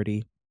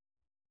charity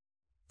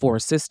for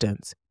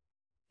assistance.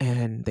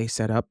 And they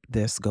set up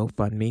this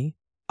GoFundMe,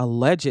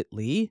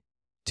 allegedly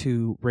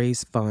to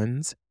raise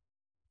funds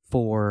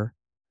for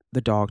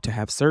the dog to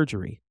have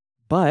surgery.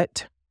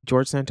 But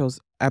George Santos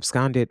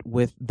absconded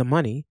with the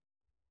money,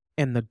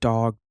 and the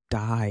dog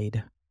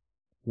died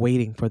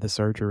waiting for the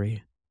surgery.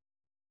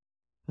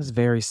 It was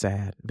very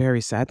sad,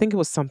 very sad. I think it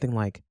was something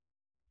like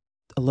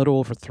a little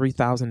over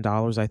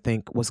 $3,000, I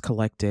think, was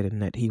collected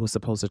and that he was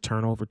supposed to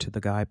turn over to the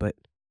guy, but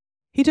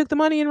he took the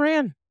money and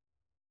ran.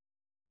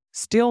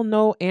 Still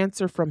no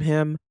answer from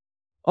him.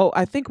 Oh,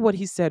 I think what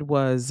he said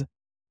was,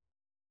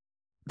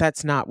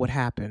 that's not what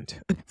happened.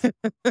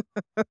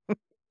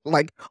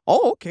 Like,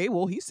 oh, okay,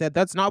 well, he said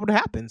that's not what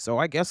happened, so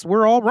I guess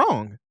we're all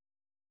wrong.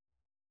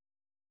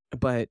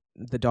 But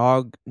the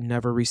dog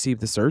never received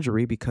the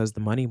surgery because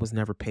the money was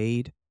never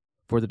paid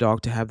for the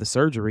dog to have the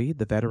surgery.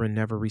 The veteran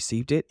never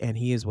received it, and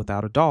he is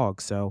without a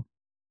dog. So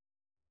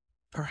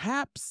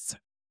perhaps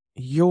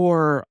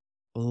you're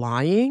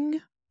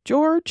lying,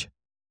 George?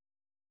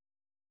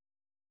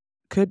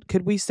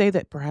 Could we say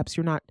that perhaps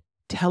you're not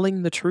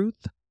telling the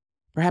truth?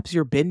 Perhaps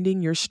you're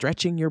bending, you're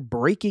stretching, you're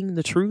breaking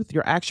the truth.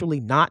 You're actually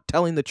not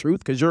telling the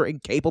truth because you're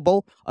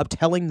incapable of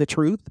telling the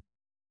truth.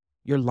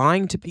 You're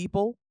lying to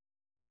people.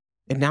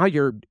 And now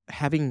you're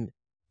having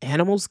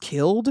animals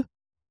killed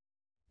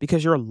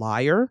because you're a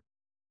liar.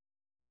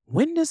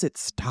 When does it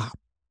stop?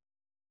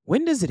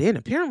 When does it end?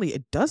 Apparently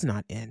it does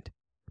not end,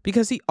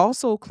 because he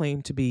also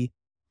claimed to be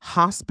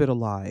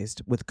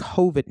hospitalized with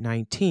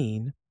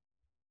COVID-19,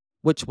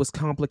 which was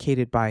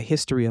complicated by a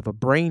history of a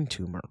brain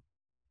tumor.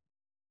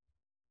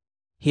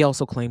 He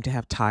also claimed to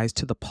have ties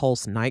to the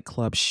Pulse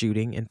nightclub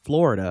shooting in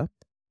Florida,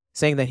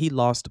 saying that he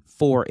lost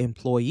 4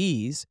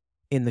 employees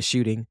in the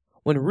shooting,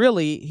 when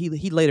really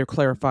he later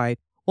clarified,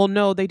 well,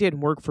 no, they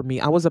didn't work for me.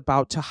 I was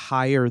about to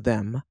hire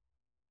them.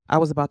 I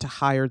was about to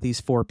hire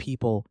these 4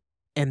 people,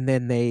 and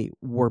then they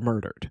were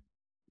murdered.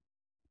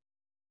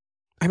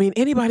 I mean,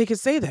 anybody could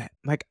say that.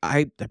 Like,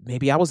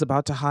 maybe I was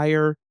about to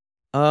hire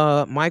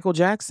Michael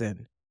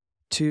Jackson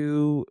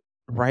to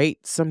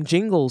write some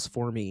jingles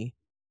for me,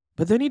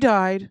 but then he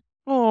died.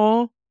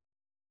 Aw.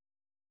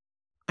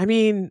 I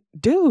mean,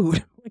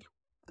 dude.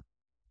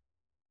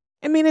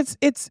 I mean,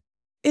 it's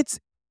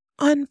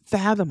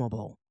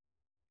unfathomable.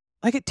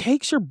 Like, it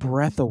takes your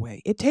breath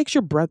away. It takes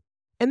your breath.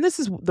 And this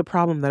is the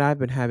problem that I've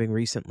been having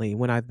recently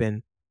when I've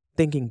been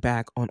thinking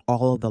back on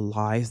all of the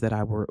lies that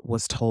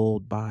was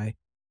told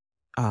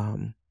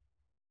um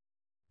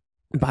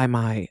by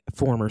my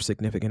former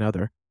significant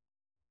other.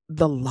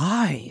 The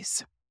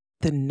lies,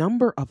 the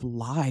number of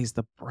lies,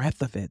 the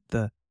breadth of it,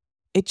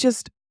 it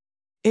just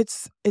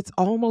it's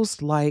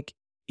almost like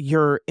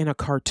you're in a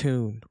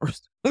cartoon or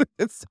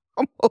it's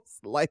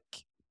almost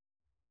like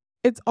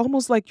it's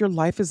almost like your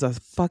life is a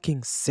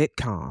fucking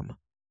sitcom,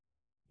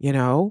 you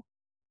know?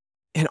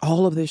 And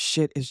all of this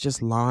shit is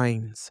just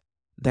lines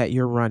that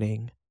you're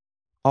running.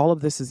 All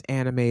of this is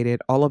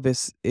animated. All of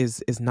this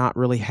is not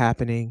really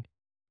happening.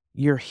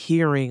 You're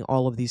hearing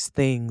all of these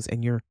things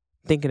and you're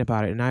thinking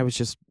about it. And I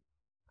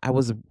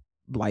was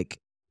like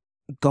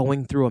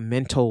going through a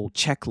mental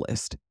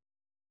checklist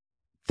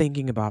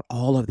thinking about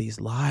all of these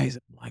lies.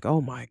 I'm like,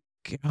 oh my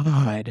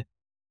God,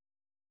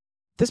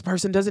 this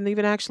person doesn't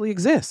even actually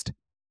exist.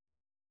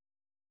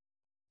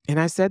 And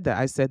I said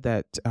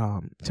that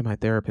to my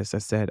therapist. I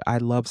said, I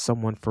love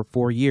someone for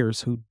 4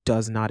 years who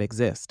does not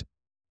exist.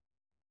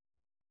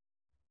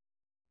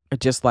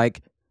 Just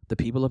like the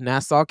people of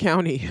Nassau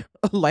County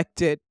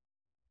elected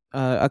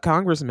a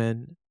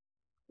congressman,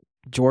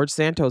 George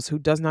Santos, who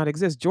does not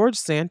exist. George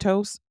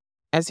Santos,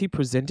 as he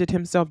presented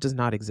himself, does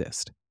not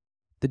exist.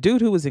 The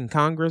dude who was in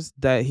Congress,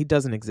 that he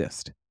doesn't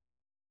exist.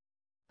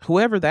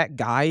 Whoever that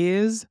guy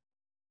is,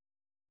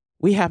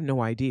 we have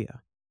no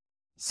idea.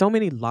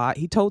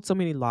 He told so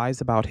many lies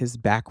about his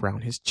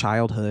background, his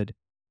childhood,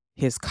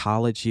 his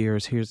college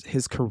years,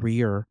 his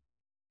career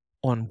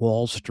on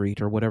Wall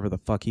Street or whatever the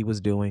fuck he was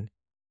doing,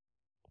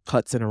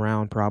 putzing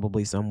around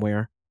probably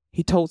somewhere.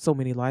 He told so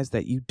many lies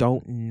that you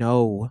don't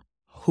know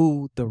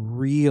who the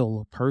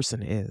real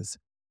person is.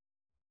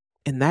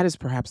 And that is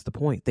perhaps the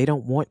point. They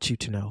don't want you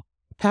to know.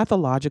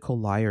 Pathological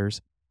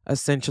liars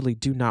essentially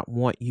do not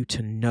want you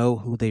to know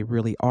who they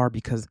really are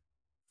because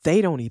they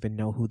don't even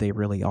know who they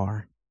really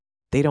are.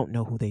 They don't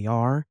know who they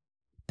are.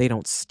 They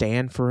don't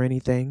stand for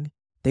anything.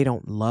 They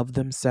don't love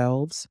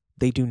themselves.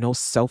 They do no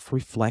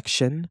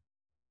self-reflection.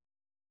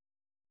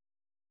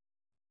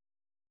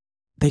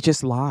 They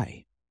just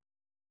lie.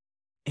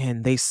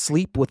 And they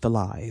sleep with the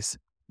lies.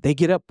 They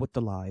get up with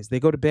the lies. They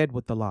go to bed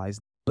with the lies.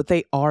 But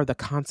they are the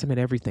consummate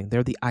everything.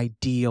 They're the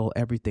ideal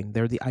everything.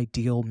 They're the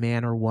ideal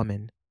man or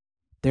woman.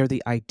 They're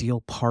the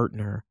ideal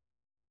partner.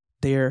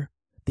 They're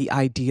the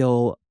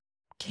ideal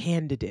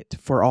candidate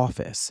for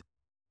office.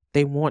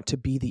 They want to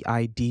be the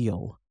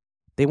ideal.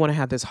 They want to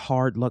have this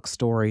hard luck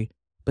story,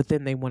 but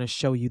then they want to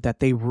show you that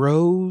they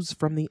rose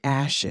from the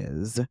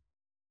ashes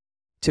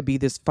to be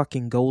this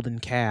fucking golden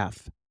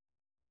calf,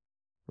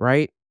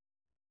 right?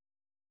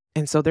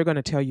 And so they're going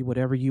to tell you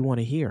whatever you want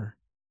to hear,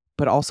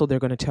 but also they're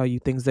going to tell you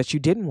things that you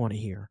didn't want to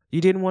hear. You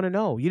didn't want to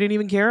know. You didn't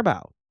even care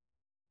about.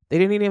 They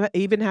didn't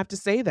even have to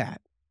say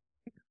that.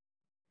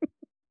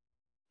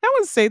 I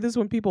would say this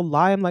when people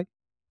lie. I'm like,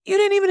 you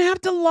didn't even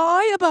have to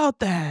lie about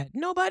that.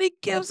 Nobody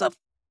gives a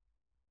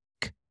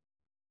fuck.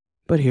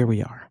 But here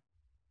we are.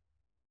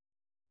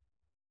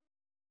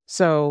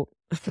 So,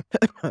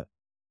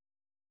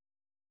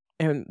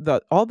 and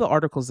all the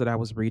articles that I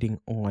was reading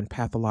on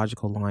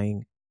pathological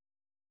lying,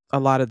 a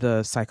lot of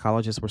the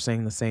psychologists were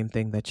saying the same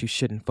thing, that you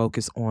shouldn't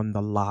focus on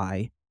the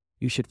lie.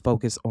 You should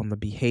focus on the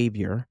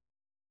behavior.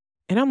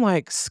 And I'm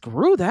like,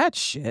 screw that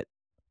shit.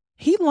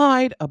 He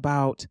lied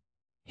about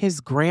his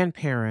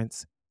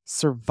grandparents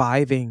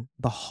surviving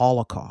the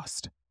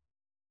Holocaust.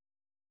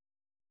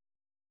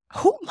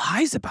 Who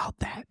lies about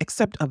that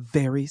except a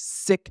very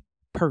sick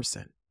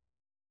person?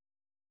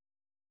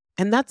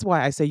 And that's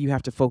why I say you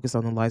have to focus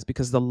on the lies,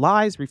 because the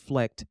lies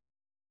reflect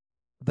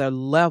the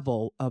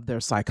level of their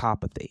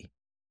psychopathy.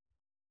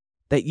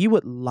 That you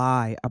would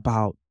lie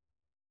about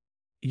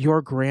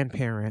your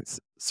grandparents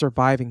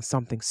surviving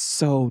something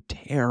so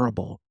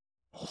terrible,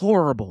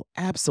 horrible,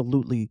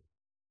 absolutely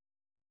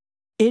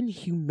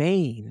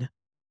inhumane,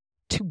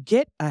 to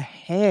get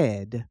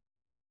ahead,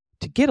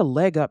 to get a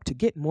leg up, to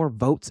get more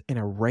votes in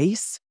a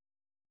race.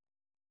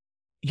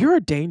 You're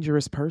a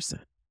dangerous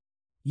person.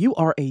 You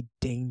are a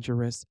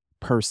dangerous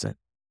person.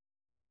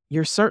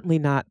 You're certainly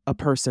not a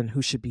person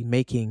who should be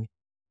making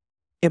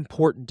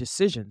important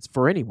decisions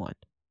for anyone.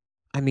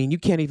 I mean, you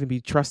can't even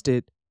be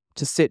trusted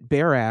to sit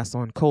bare ass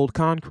on cold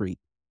concrete.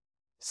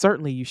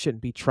 Certainly you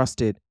shouldn't be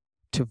trusted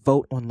to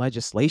vote on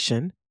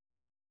legislation,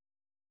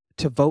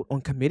 to vote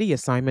on committee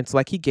assignments.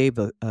 Like, he gave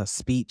a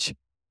speech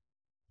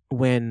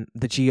when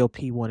the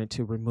GOP wanted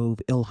to remove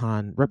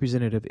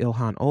Representative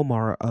Ilhan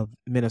Omar of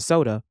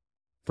Minnesota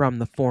from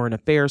the Foreign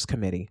Affairs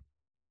Committee.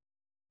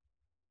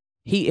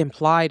 He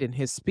implied in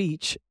his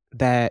speech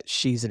that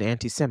she's an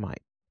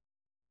anti-Semite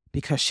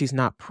because she's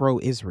not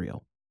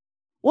pro-Israel.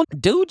 Well,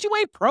 dude, you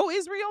ain't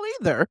pro-Israel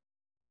either.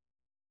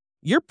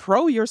 You're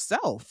pro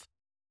yourself.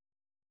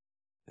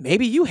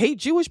 Maybe you hate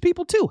Jewish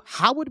people too.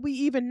 How would we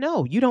even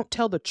know? You don't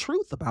tell the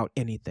truth about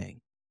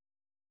anything.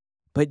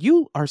 But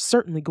you are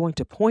certainly going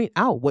to point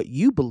out what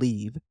you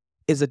believe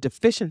is a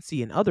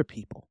deficiency in other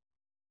people.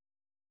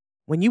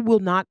 when you will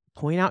not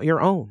point out your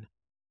own.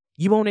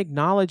 You won't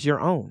acknowledge your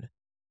own.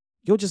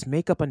 You'll just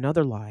make up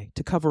another lie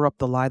to cover up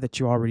the lie that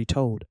you already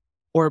told,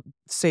 or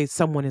say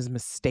someone is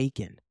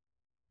mistaken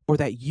or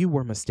that you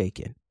were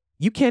mistaken.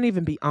 You can't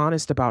even be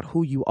honest about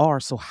who you are.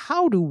 So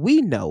how do we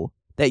know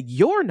that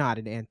you're not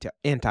an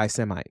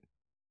anti-Semite?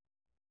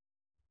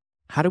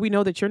 How do we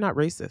know that you're not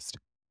racist?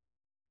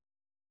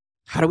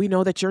 How do we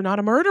know that you're not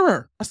a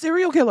murderer, a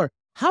serial killer?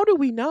 How do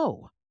we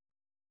know?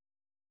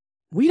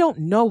 We don't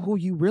know who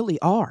you really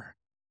are.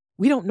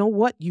 We don't know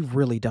what you've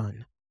really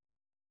done.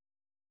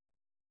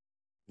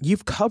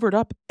 You've covered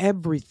up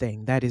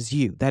everything that is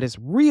you, that is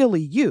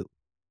really you,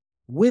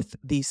 with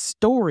these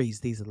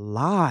stories, these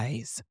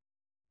lies.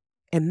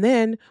 And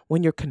then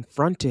when you're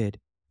confronted,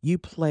 you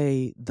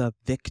play the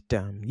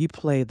victim. You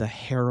play the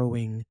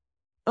harrowing.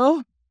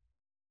 Oh,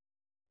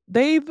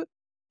 they've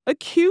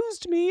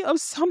accused me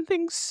of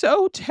something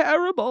so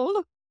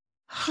terrible.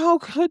 How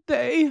could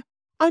they?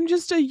 I'm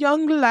just a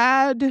young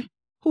lad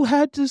who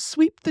had to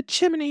sweep the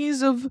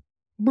chimneys of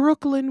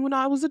Brooklyn when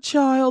I was a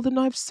child, and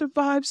I've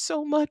survived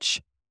so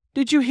much.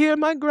 Did you hear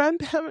my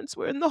grandparents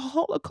were in the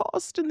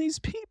Holocaust, and these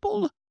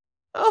people,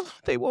 oh,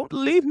 they won't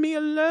leave me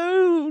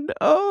alone.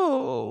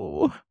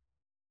 Oh.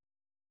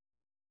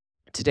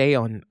 Today,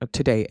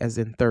 as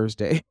in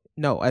Thursday,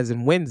 no, as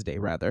in Wednesday,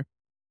 rather,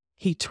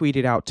 he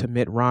tweeted out to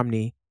Mitt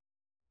Romney,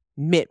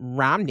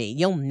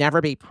 you'll never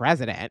be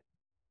president.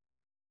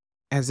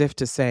 As if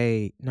to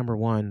say, number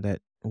one,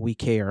 that we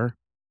care,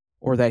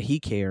 or that he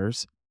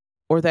cares,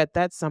 or that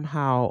that's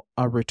somehow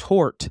a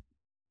retort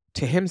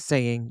to him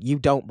saying you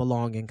don't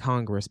belong in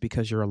Congress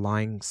because you're a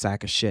lying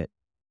sack of shit.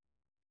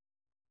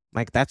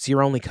 Like, that's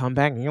your only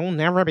comeback? You'll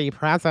never be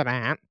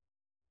president.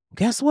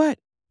 Guess what?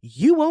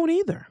 You won't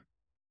either.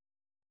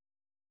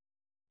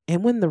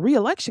 And when the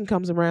re-election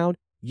comes around,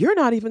 you're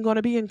not even going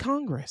to be in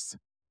Congress.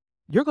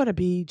 You're going to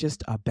be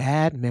just a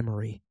bad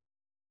memory.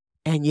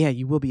 And yeah,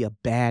 you will be a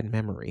bad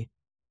memory.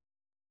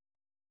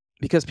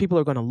 Because people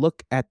are going to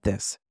look at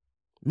this.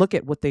 Look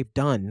at what they've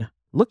done.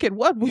 Look at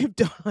what we've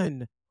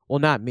done. Well,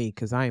 not me,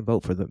 because I ain't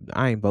vote for them.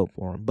 I ain't vote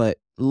for them. But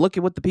look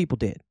at what the people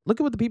did. Look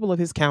at what the people of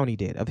his county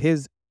did, of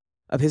his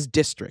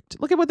district.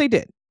 Look at what they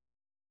did.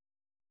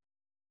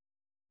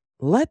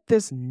 Let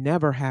this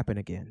never happen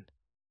again.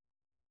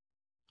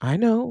 I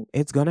know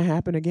it's going to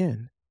happen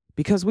again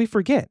because we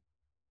forget.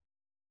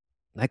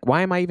 Like,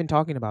 why am I even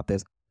talking about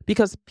this?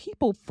 Because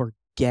people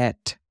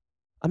forget.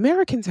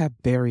 Americans have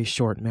very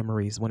short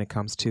memories when it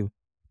comes to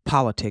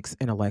politics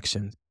and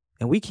elections.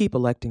 And we keep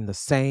electing the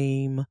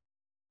same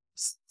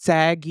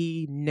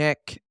saggy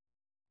neck,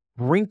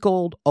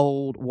 wrinkled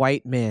old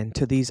white men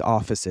to these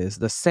offices,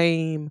 the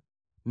same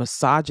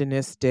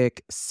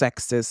misogynistic,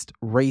 sexist,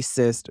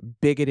 racist,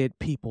 bigoted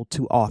people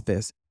to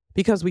office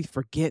because we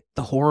forget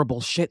the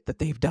horrible shit that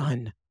they've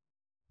done,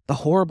 the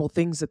horrible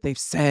things that they've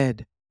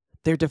said,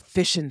 their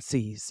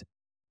deficiencies,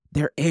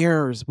 their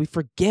errors. We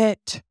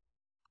forget.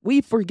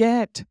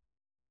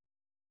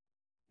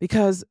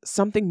 Because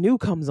something new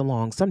comes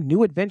along, some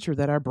new adventure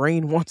that our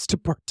brain wants to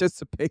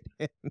participate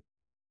in.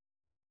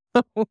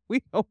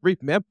 We don't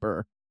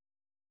remember.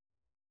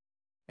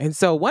 And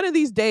so one of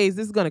these days,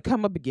 this is going to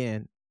come up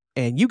again,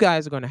 and you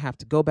guys are going to have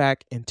to go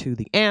back into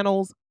the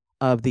annals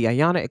of the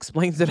Ayana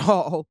Explains It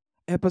All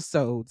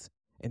episodes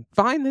and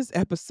find this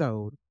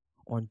episode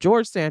on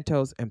George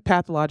Santos and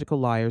Pathological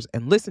Liars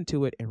and listen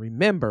to it and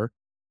remember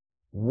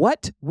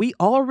what we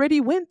already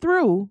went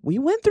through. We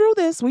went through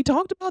this. We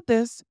talked about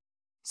this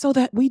so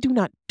that we do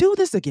not do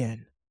this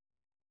again.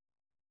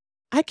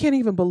 I can't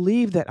even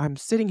believe that I'm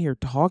sitting here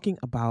talking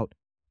about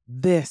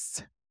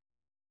this.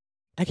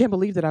 I can't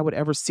believe that I would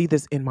ever see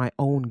this in my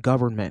own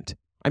government.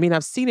 I mean,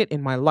 I've seen it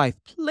in my life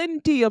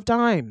plenty of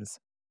times.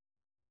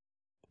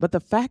 But the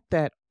fact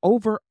that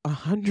over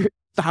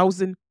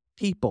 100,000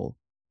 people,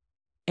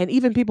 and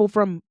even people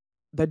from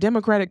the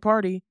Democratic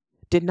Party,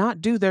 did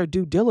not do their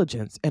due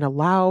diligence and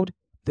allowed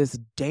this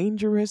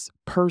dangerous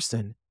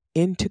person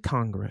into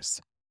Congress.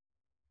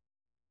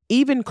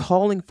 Even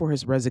calling for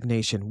his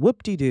resignation,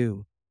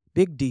 whoop-de-doo,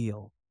 big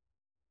deal.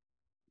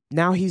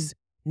 Now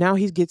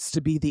he gets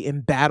to be the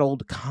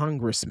embattled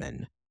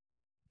congressman.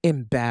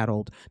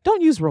 Embattled.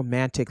 Don't use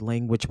romantic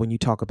language when you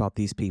talk about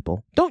these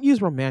people. Don't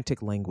use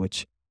romantic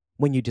language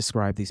when you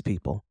describe these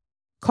people.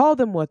 Call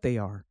them what they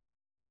are.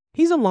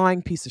 He's a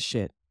lying piece of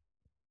shit.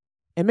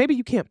 And maybe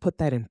you can't put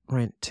that in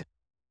print.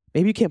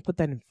 Maybe you can't put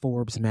that in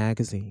Forbes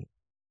magazine.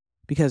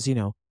 Because,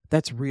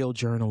 that's real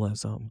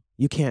journalism.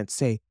 You can't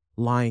say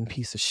lying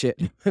piece of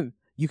shit.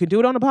 You can do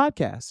it on a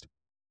podcast.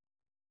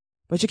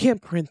 But you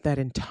can't print that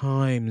in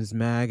Times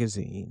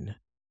magazine.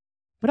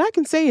 But I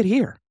can say it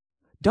here.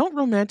 Don't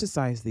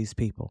romanticize these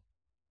people.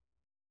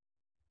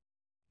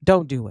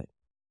 Don't do it.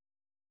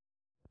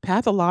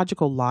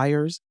 Pathological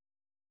liars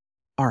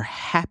are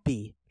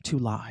happy to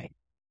lie.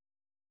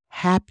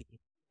 Happy.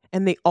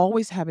 And they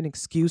always have an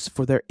excuse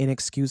for their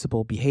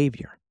inexcusable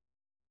behavior.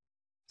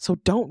 So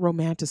don't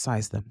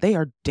romanticize them. They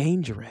are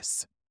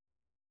dangerous.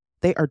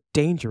 They are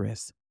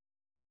dangerous.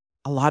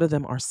 A lot of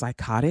them are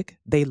psychotic.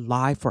 They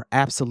lie for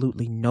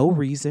absolutely no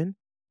reason.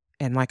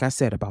 And like I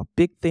said, about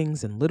big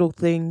things and little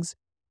things,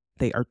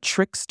 they are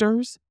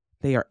tricksters.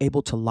 They are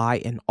able to lie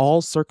in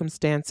all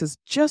circumstances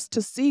just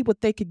to see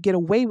what they could get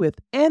away with.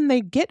 And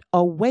they get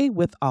away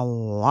with a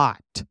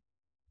lot,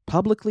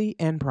 publicly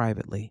and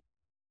privately.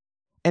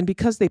 And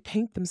because they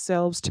paint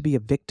themselves to be a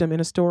victim in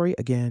a story,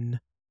 again,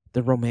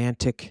 the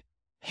romantic,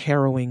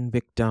 harrowing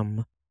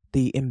victim,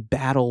 the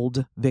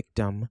embattled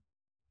victim,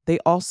 they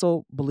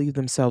also believe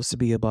themselves to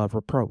be above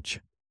reproach.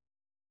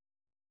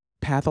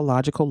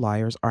 Pathological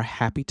liars are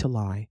happy to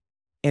lie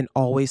and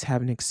always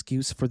have an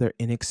excuse for their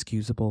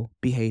inexcusable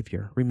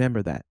behavior.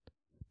 Remember that.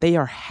 They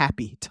are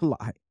happy to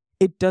lie.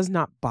 It does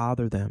not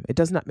bother them. It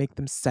does not make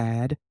them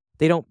sad.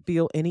 They don't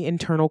feel any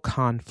internal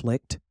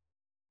conflict.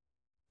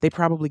 They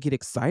probably get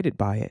excited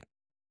by it,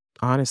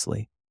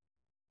 honestly.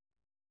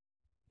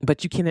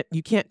 But you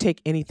can't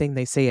take anything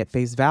they say at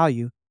face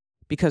value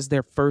because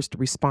their first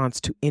response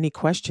to any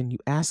question you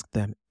ask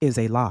them is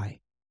a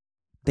lie.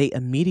 They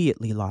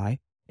immediately lie,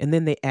 and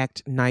then they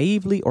act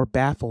naively or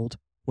baffled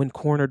when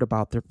cornered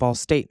about their false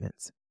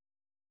statements.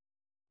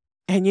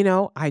 And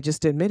I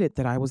just admitted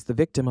that I was the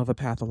victim of a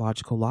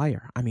pathological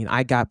liar. I mean,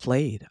 I got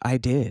played. I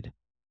did.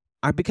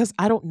 Because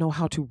I don't know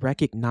how to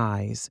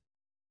recognize,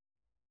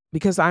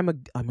 because I'm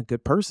a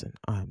good person.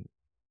 I'm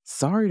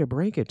sorry to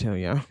break it to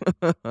you.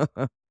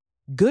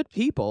 Good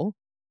people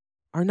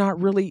are not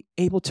really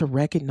able to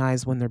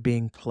recognize when they're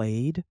being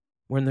played,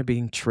 when they're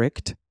being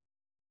tricked.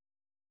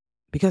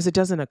 Because it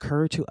doesn't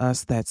occur to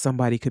us that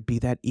somebody could be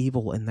that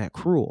evil and that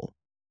cruel.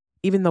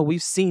 Even though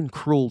we've seen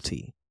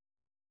cruelty,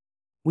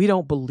 we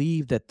don't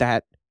believe that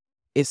that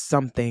is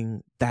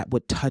something that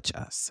would touch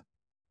us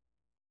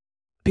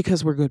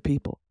because we're good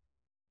people.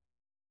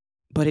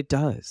 But it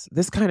does.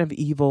 This kind of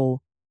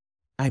evil,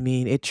 I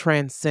mean, it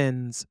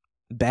transcends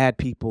bad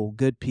people,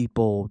 good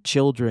people,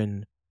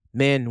 children,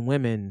 men,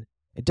 women.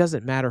 It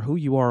doesn't matter who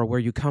you are or where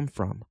you come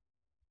from.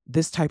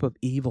 This type of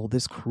evil,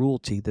 this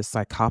cruelty, this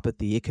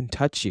psychopathy, it can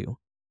touch you.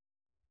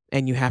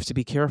 And you have to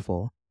be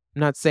careful. I'm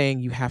not saying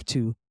you have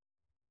to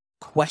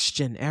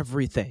question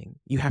everything.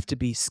 You have to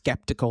be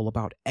skeptical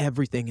about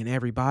everything and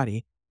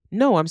everybody.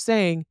 No, I'm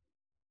saying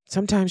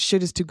sometimes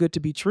shit is too good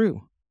to be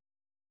true.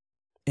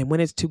 And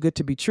when it's too good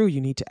to be true, you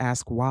need to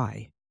ask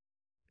why.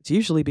 It's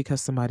usually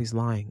because somebody's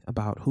lying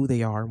about who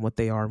they are and what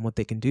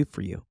they can do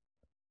for you.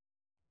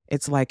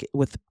 It's like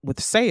with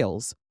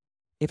sales.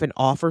 If an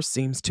offer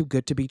seems too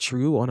good to be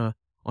true on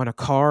a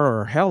car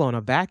or hell on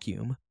a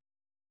vacuum,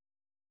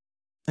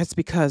 that's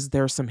because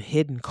there are some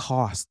hidden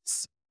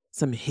costs,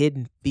 some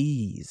hidden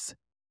fees.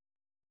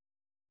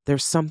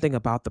 There's something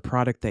about the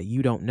product that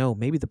you don't know.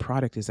 Maybe the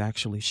product is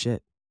actually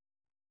shit.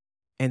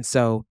 And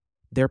so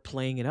they're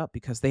playing it up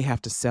because they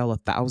have to sell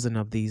 1,000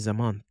 of these a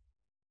month.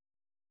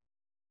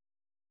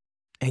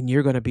 And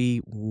you're going to be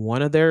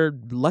one of their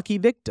lucky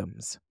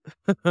victims.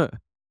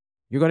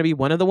 You're going to be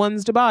one of the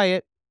ones to buy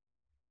it.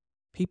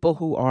 People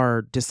who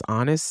are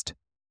dishonest,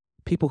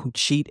 people who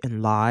cheat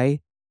and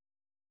lie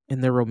in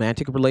their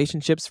romantic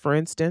relationships, for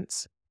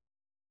instance,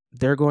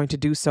 they're going to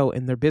do so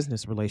in their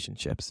business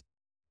relationships.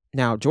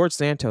 Now, George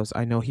Santos,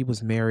 I know he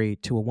was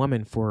married to a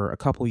woman for a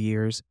couple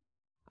years.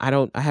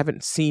 I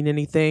haven't seen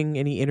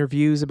any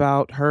interviews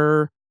about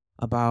her,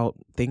 about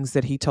things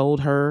that he told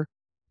her,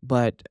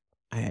 but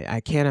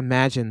I can't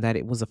imagine that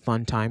it was a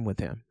fun time with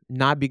him.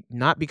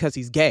 Not because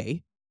he's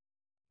gay.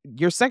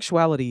 Your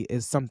sexuality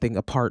is something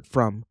apart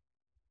from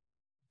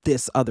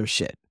this other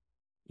shit.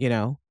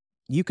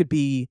 You could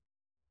be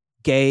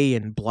gay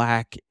and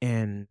black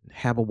and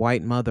have a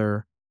white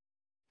mother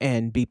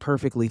and be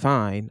perfectly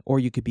fine, or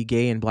you could be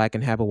gay and black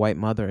and have a white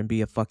mother and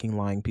be a fucking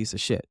lying piece of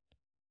shit.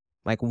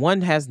 Like,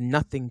 one has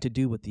nothing to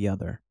do with the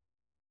other.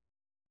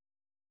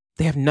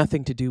 They have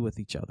nothing to do with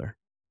each other.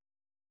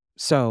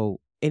 So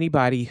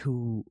anybody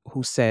who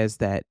says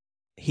that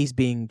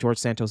George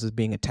Santos is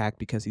being attacked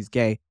because he's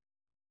gay,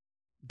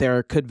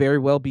 there could very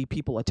well be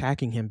people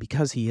attacking him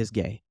because he is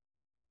gay.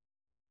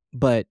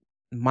 But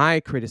my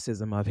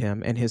criticism of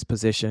him and his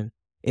position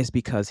is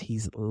because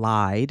he's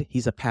lied.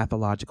 He's a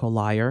pathological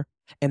liar.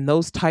 And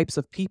those types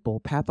of people,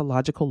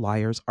 pathological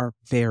liars, are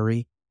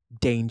very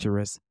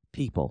dangerous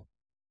people.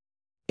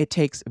 It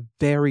takes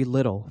very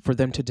little for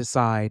them to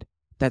decide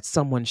that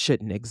someone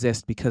shouldn't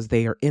exist because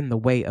they are in the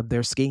way of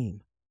their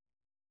scheme.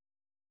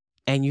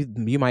 And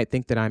you might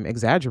think that I'm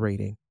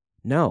exaggerating.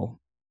 No.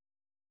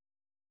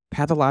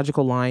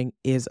 Pathological lying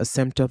is a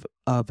symptom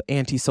of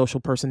antisocial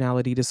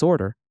personality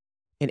disorder.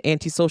 And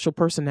antisocial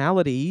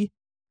personality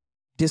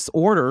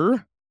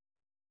disorder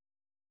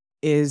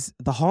is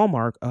the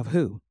hallmark of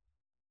who?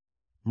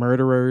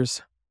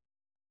 Murderers,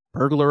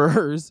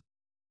 burglars,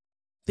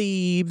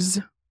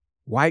 thieves,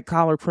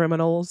 white-collar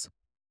criminals.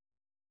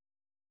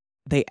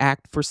 They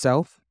act for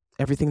self.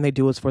 Everything they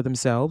do is for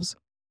themselves.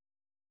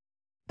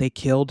 They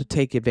kill to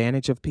take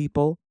advantage of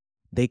people.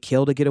 They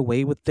kill to get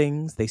away with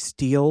things. They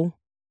steal.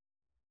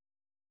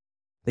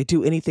 They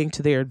do anything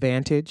to their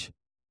advantage.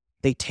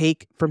 They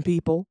take from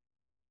people.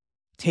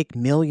 Take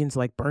millions,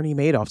 like Bernie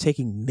Madoff,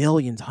 taking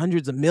millions,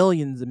 hundreds of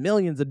millions and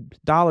millions of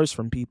dollars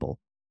from people.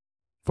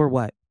 For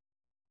what?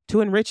 To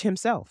enrich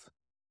himself.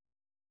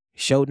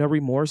 Showed no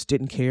remorse,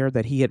 didn't care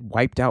that he had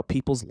wiped out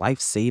people's life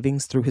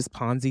savings through his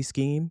Ponzi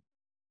scheme.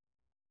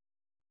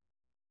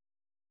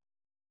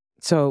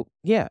 So,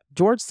 yeah,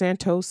 George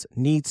Santos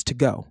needs to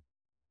go.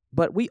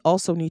 But we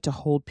also need to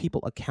hold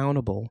people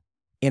accountable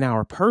in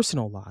our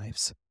personal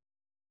lives,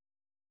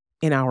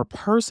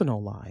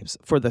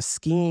 for the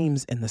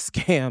schemes and the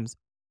scams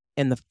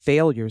and the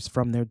failures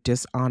from their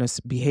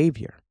dishonest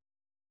behavior.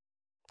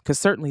 Because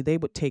certainly they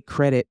would take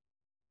credit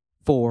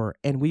for,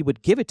 and we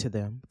would give it to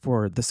them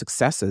for the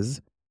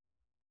successes.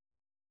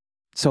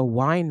 So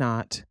why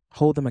not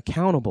hold them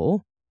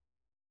accountable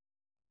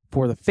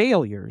for the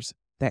failures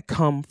that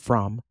come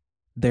from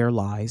their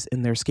lies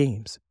and their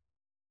schemes?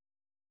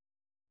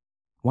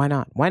 Why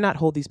not? Why not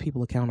hold these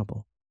people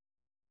accountable?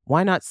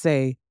 Why not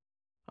say,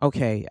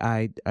 okay,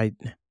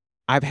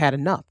 I've had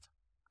enough.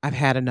 I've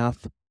had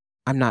enough.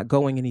 I'm not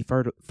going any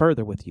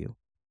further with you.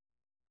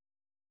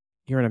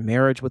 You're in a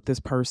marriage with this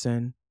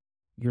person.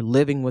 You're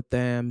living with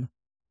them,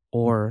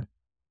 or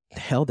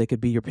hell, they could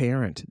be your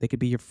parent. They could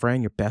be your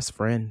friend, your best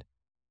friend.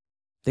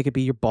 They could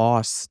be your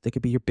boss. They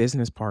could be your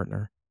business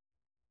partner.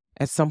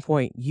 At some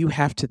point, you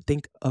have to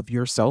think of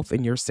yourself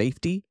and your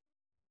safety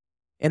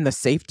and the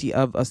safety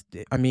of us.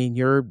 I mean,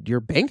 your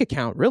bank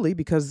account, really,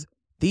 because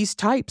these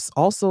types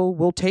also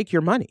will take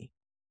your money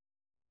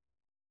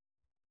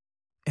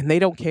and they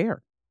don't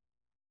care.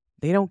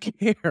 They don't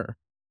care.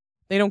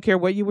 They don't care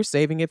what you were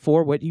saving it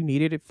for, what you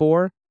needed it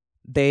for.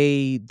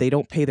 They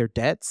don't pay their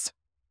debts.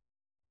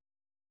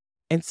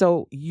 And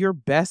so you're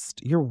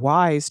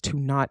wise to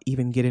not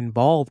even get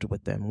involved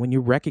with them when you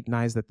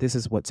recognize that this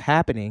is what's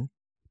happening.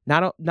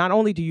 Not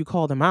only do you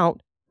call them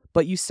out,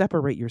 but you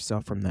separate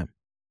yourself from them.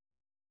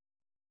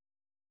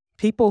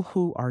 People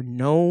who are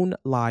known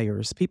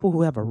liars, people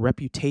who have a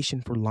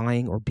reputation for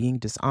lying or being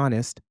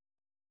dishonest,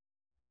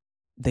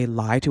 they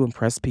lie to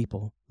impress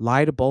people,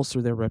 lie to bolster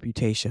their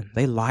reputation.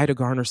 They lie to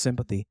garner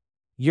sympathy.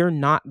 You're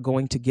not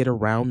going to get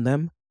around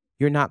them.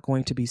 You're not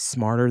going to be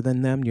smarter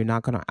than them. You're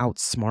not going to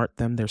outsmart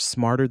them. They're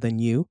smarter than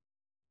you.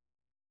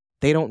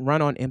 They don't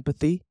run on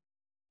empathy.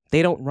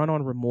 They don't run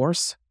on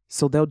remorse.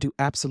 So they'll do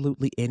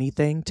absolutely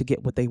anything to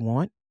get what they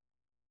want.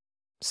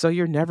 So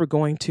you're never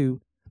going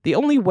to. The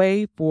only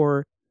way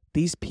for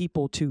these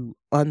people to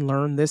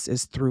unlearn this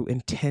is through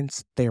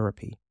intense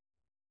therapy.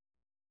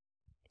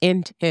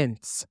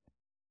 Intense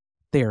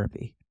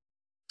therapy.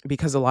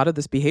 Because a lot of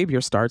this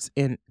behavior starts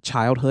in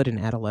childhood and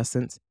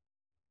adolescence.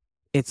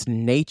 It's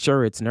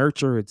nature, it's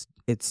nurture,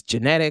 it's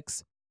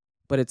genetics,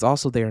 but it's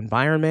also their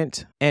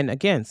environment. And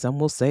again, some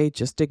will say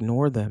just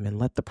ignore them and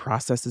let the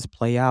processes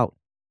play out.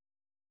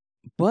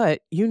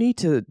 But you need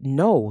to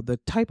know the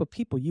type of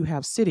people you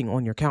have sitting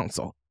on your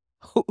council.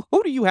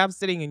 Who do you have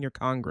sitting in your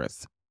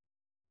Congress?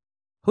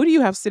 Who do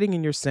you have sitting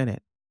in your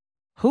Senate?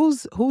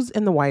 Who's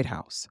in the White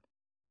House?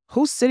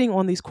 Who's sitting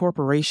on these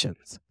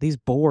corporations, these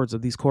boards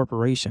of these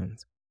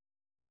corporations,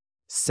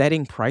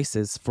 setting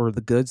prices for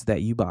the goods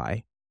that you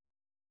buy?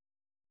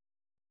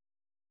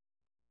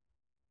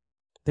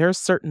 There are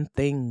certain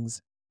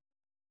things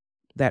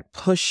that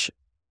push,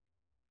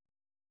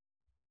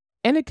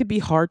 and it could be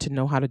hard to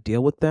know how to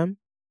deal with them.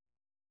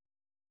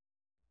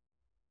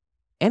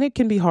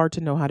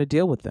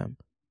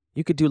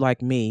 You could do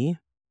like me.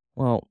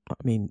 Well, I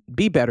mean,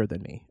 be better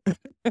than me.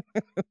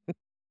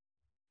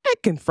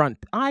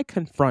 I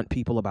confront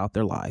people about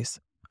their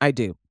lies. I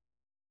do.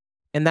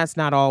 And that's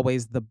not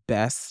always the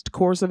best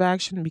course of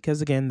action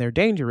because, again, they're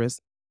dangerous.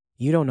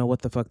 You don't know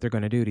what the fuck they're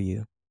going to do to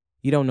you.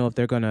 You don't know if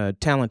they're going to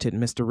talented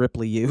Mr.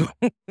 Ripley you.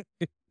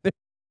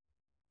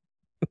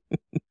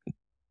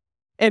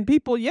 And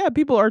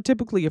people are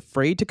typically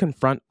afraid to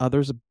confront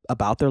others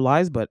about their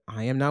lies, but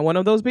I am not one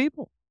of those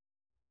people.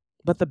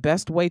 But the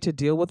best way to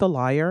deal with a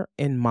liar,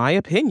 in my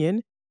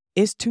opinion,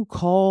 is to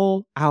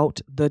call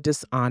out the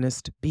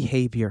dishonest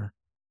behavior.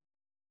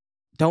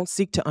 Don't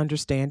seek to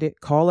understand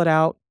it. Call it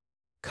out.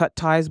 Cut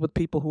ties with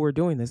people who are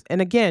doing this. And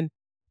again,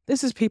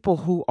 this is people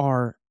who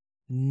are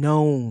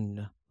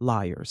known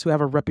liars, who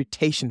have a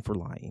reputation for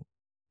lying.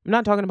 I'm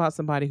not talking about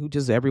somebody who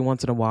just every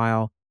once in a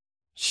while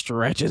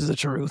stretches the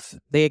truth.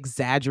 They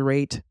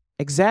exaggerate.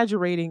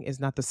 Exaggerating is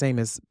not the same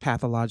as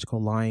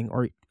pathological lying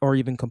or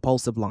even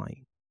compulsive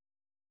lying.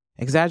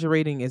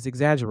 Exaggerating is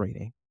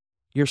exaggerating.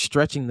 You're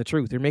stretching the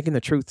truth. You're making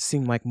the truth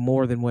seem like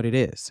more than what it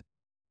is.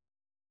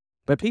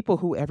 But people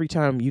who every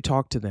time you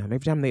talk to them,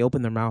 every time they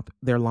open their mouth,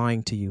 they're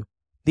lying to you.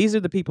 These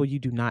are the people you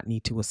do not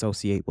need to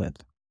associate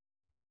with.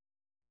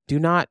 Do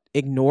not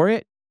ignore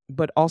it,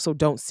 but also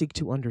don't seek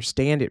to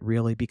understand it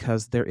really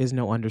because there is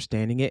no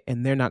understanding it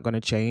and they're not going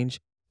to change.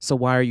 So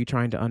why are you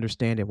trying to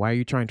understand it? Why are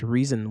you trying to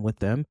reason with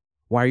them?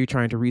 Why are you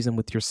trying to reason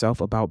with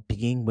yourself about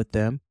being with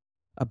them,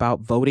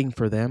 about voting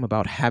for them,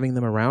 about having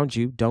them around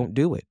you? Don't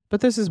do it.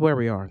 But this is where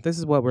we are. This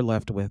is what we're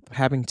left with,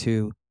 having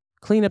to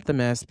clean up the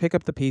mess, pick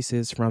up the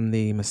pieces from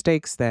the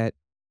mistakes that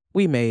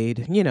we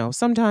made. You know,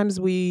 sometimes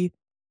we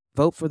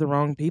vote for the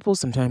wrong people.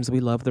 Sometimes we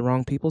love the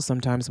wrong people.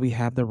 Sometimes we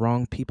have the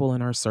wrong people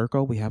in our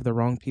circle. We have the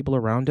wrong people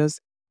around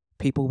us,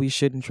 people we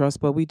shouldn't trust,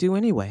 but we do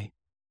anyway.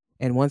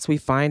 And once we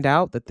find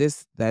out that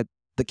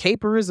the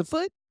caper is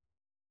afoot,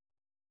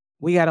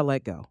 We got to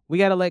let go. We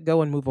got to let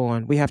go and move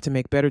on. We have to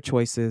make better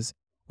choices.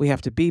 We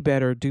have to be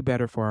better, do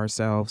better for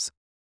ourselves.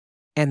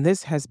 And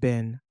this has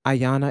been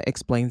Ayana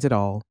Explains It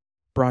All,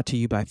 brought to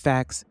you by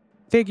facts,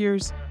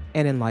 figures,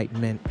 and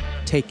enlightenment.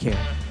 Take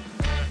care.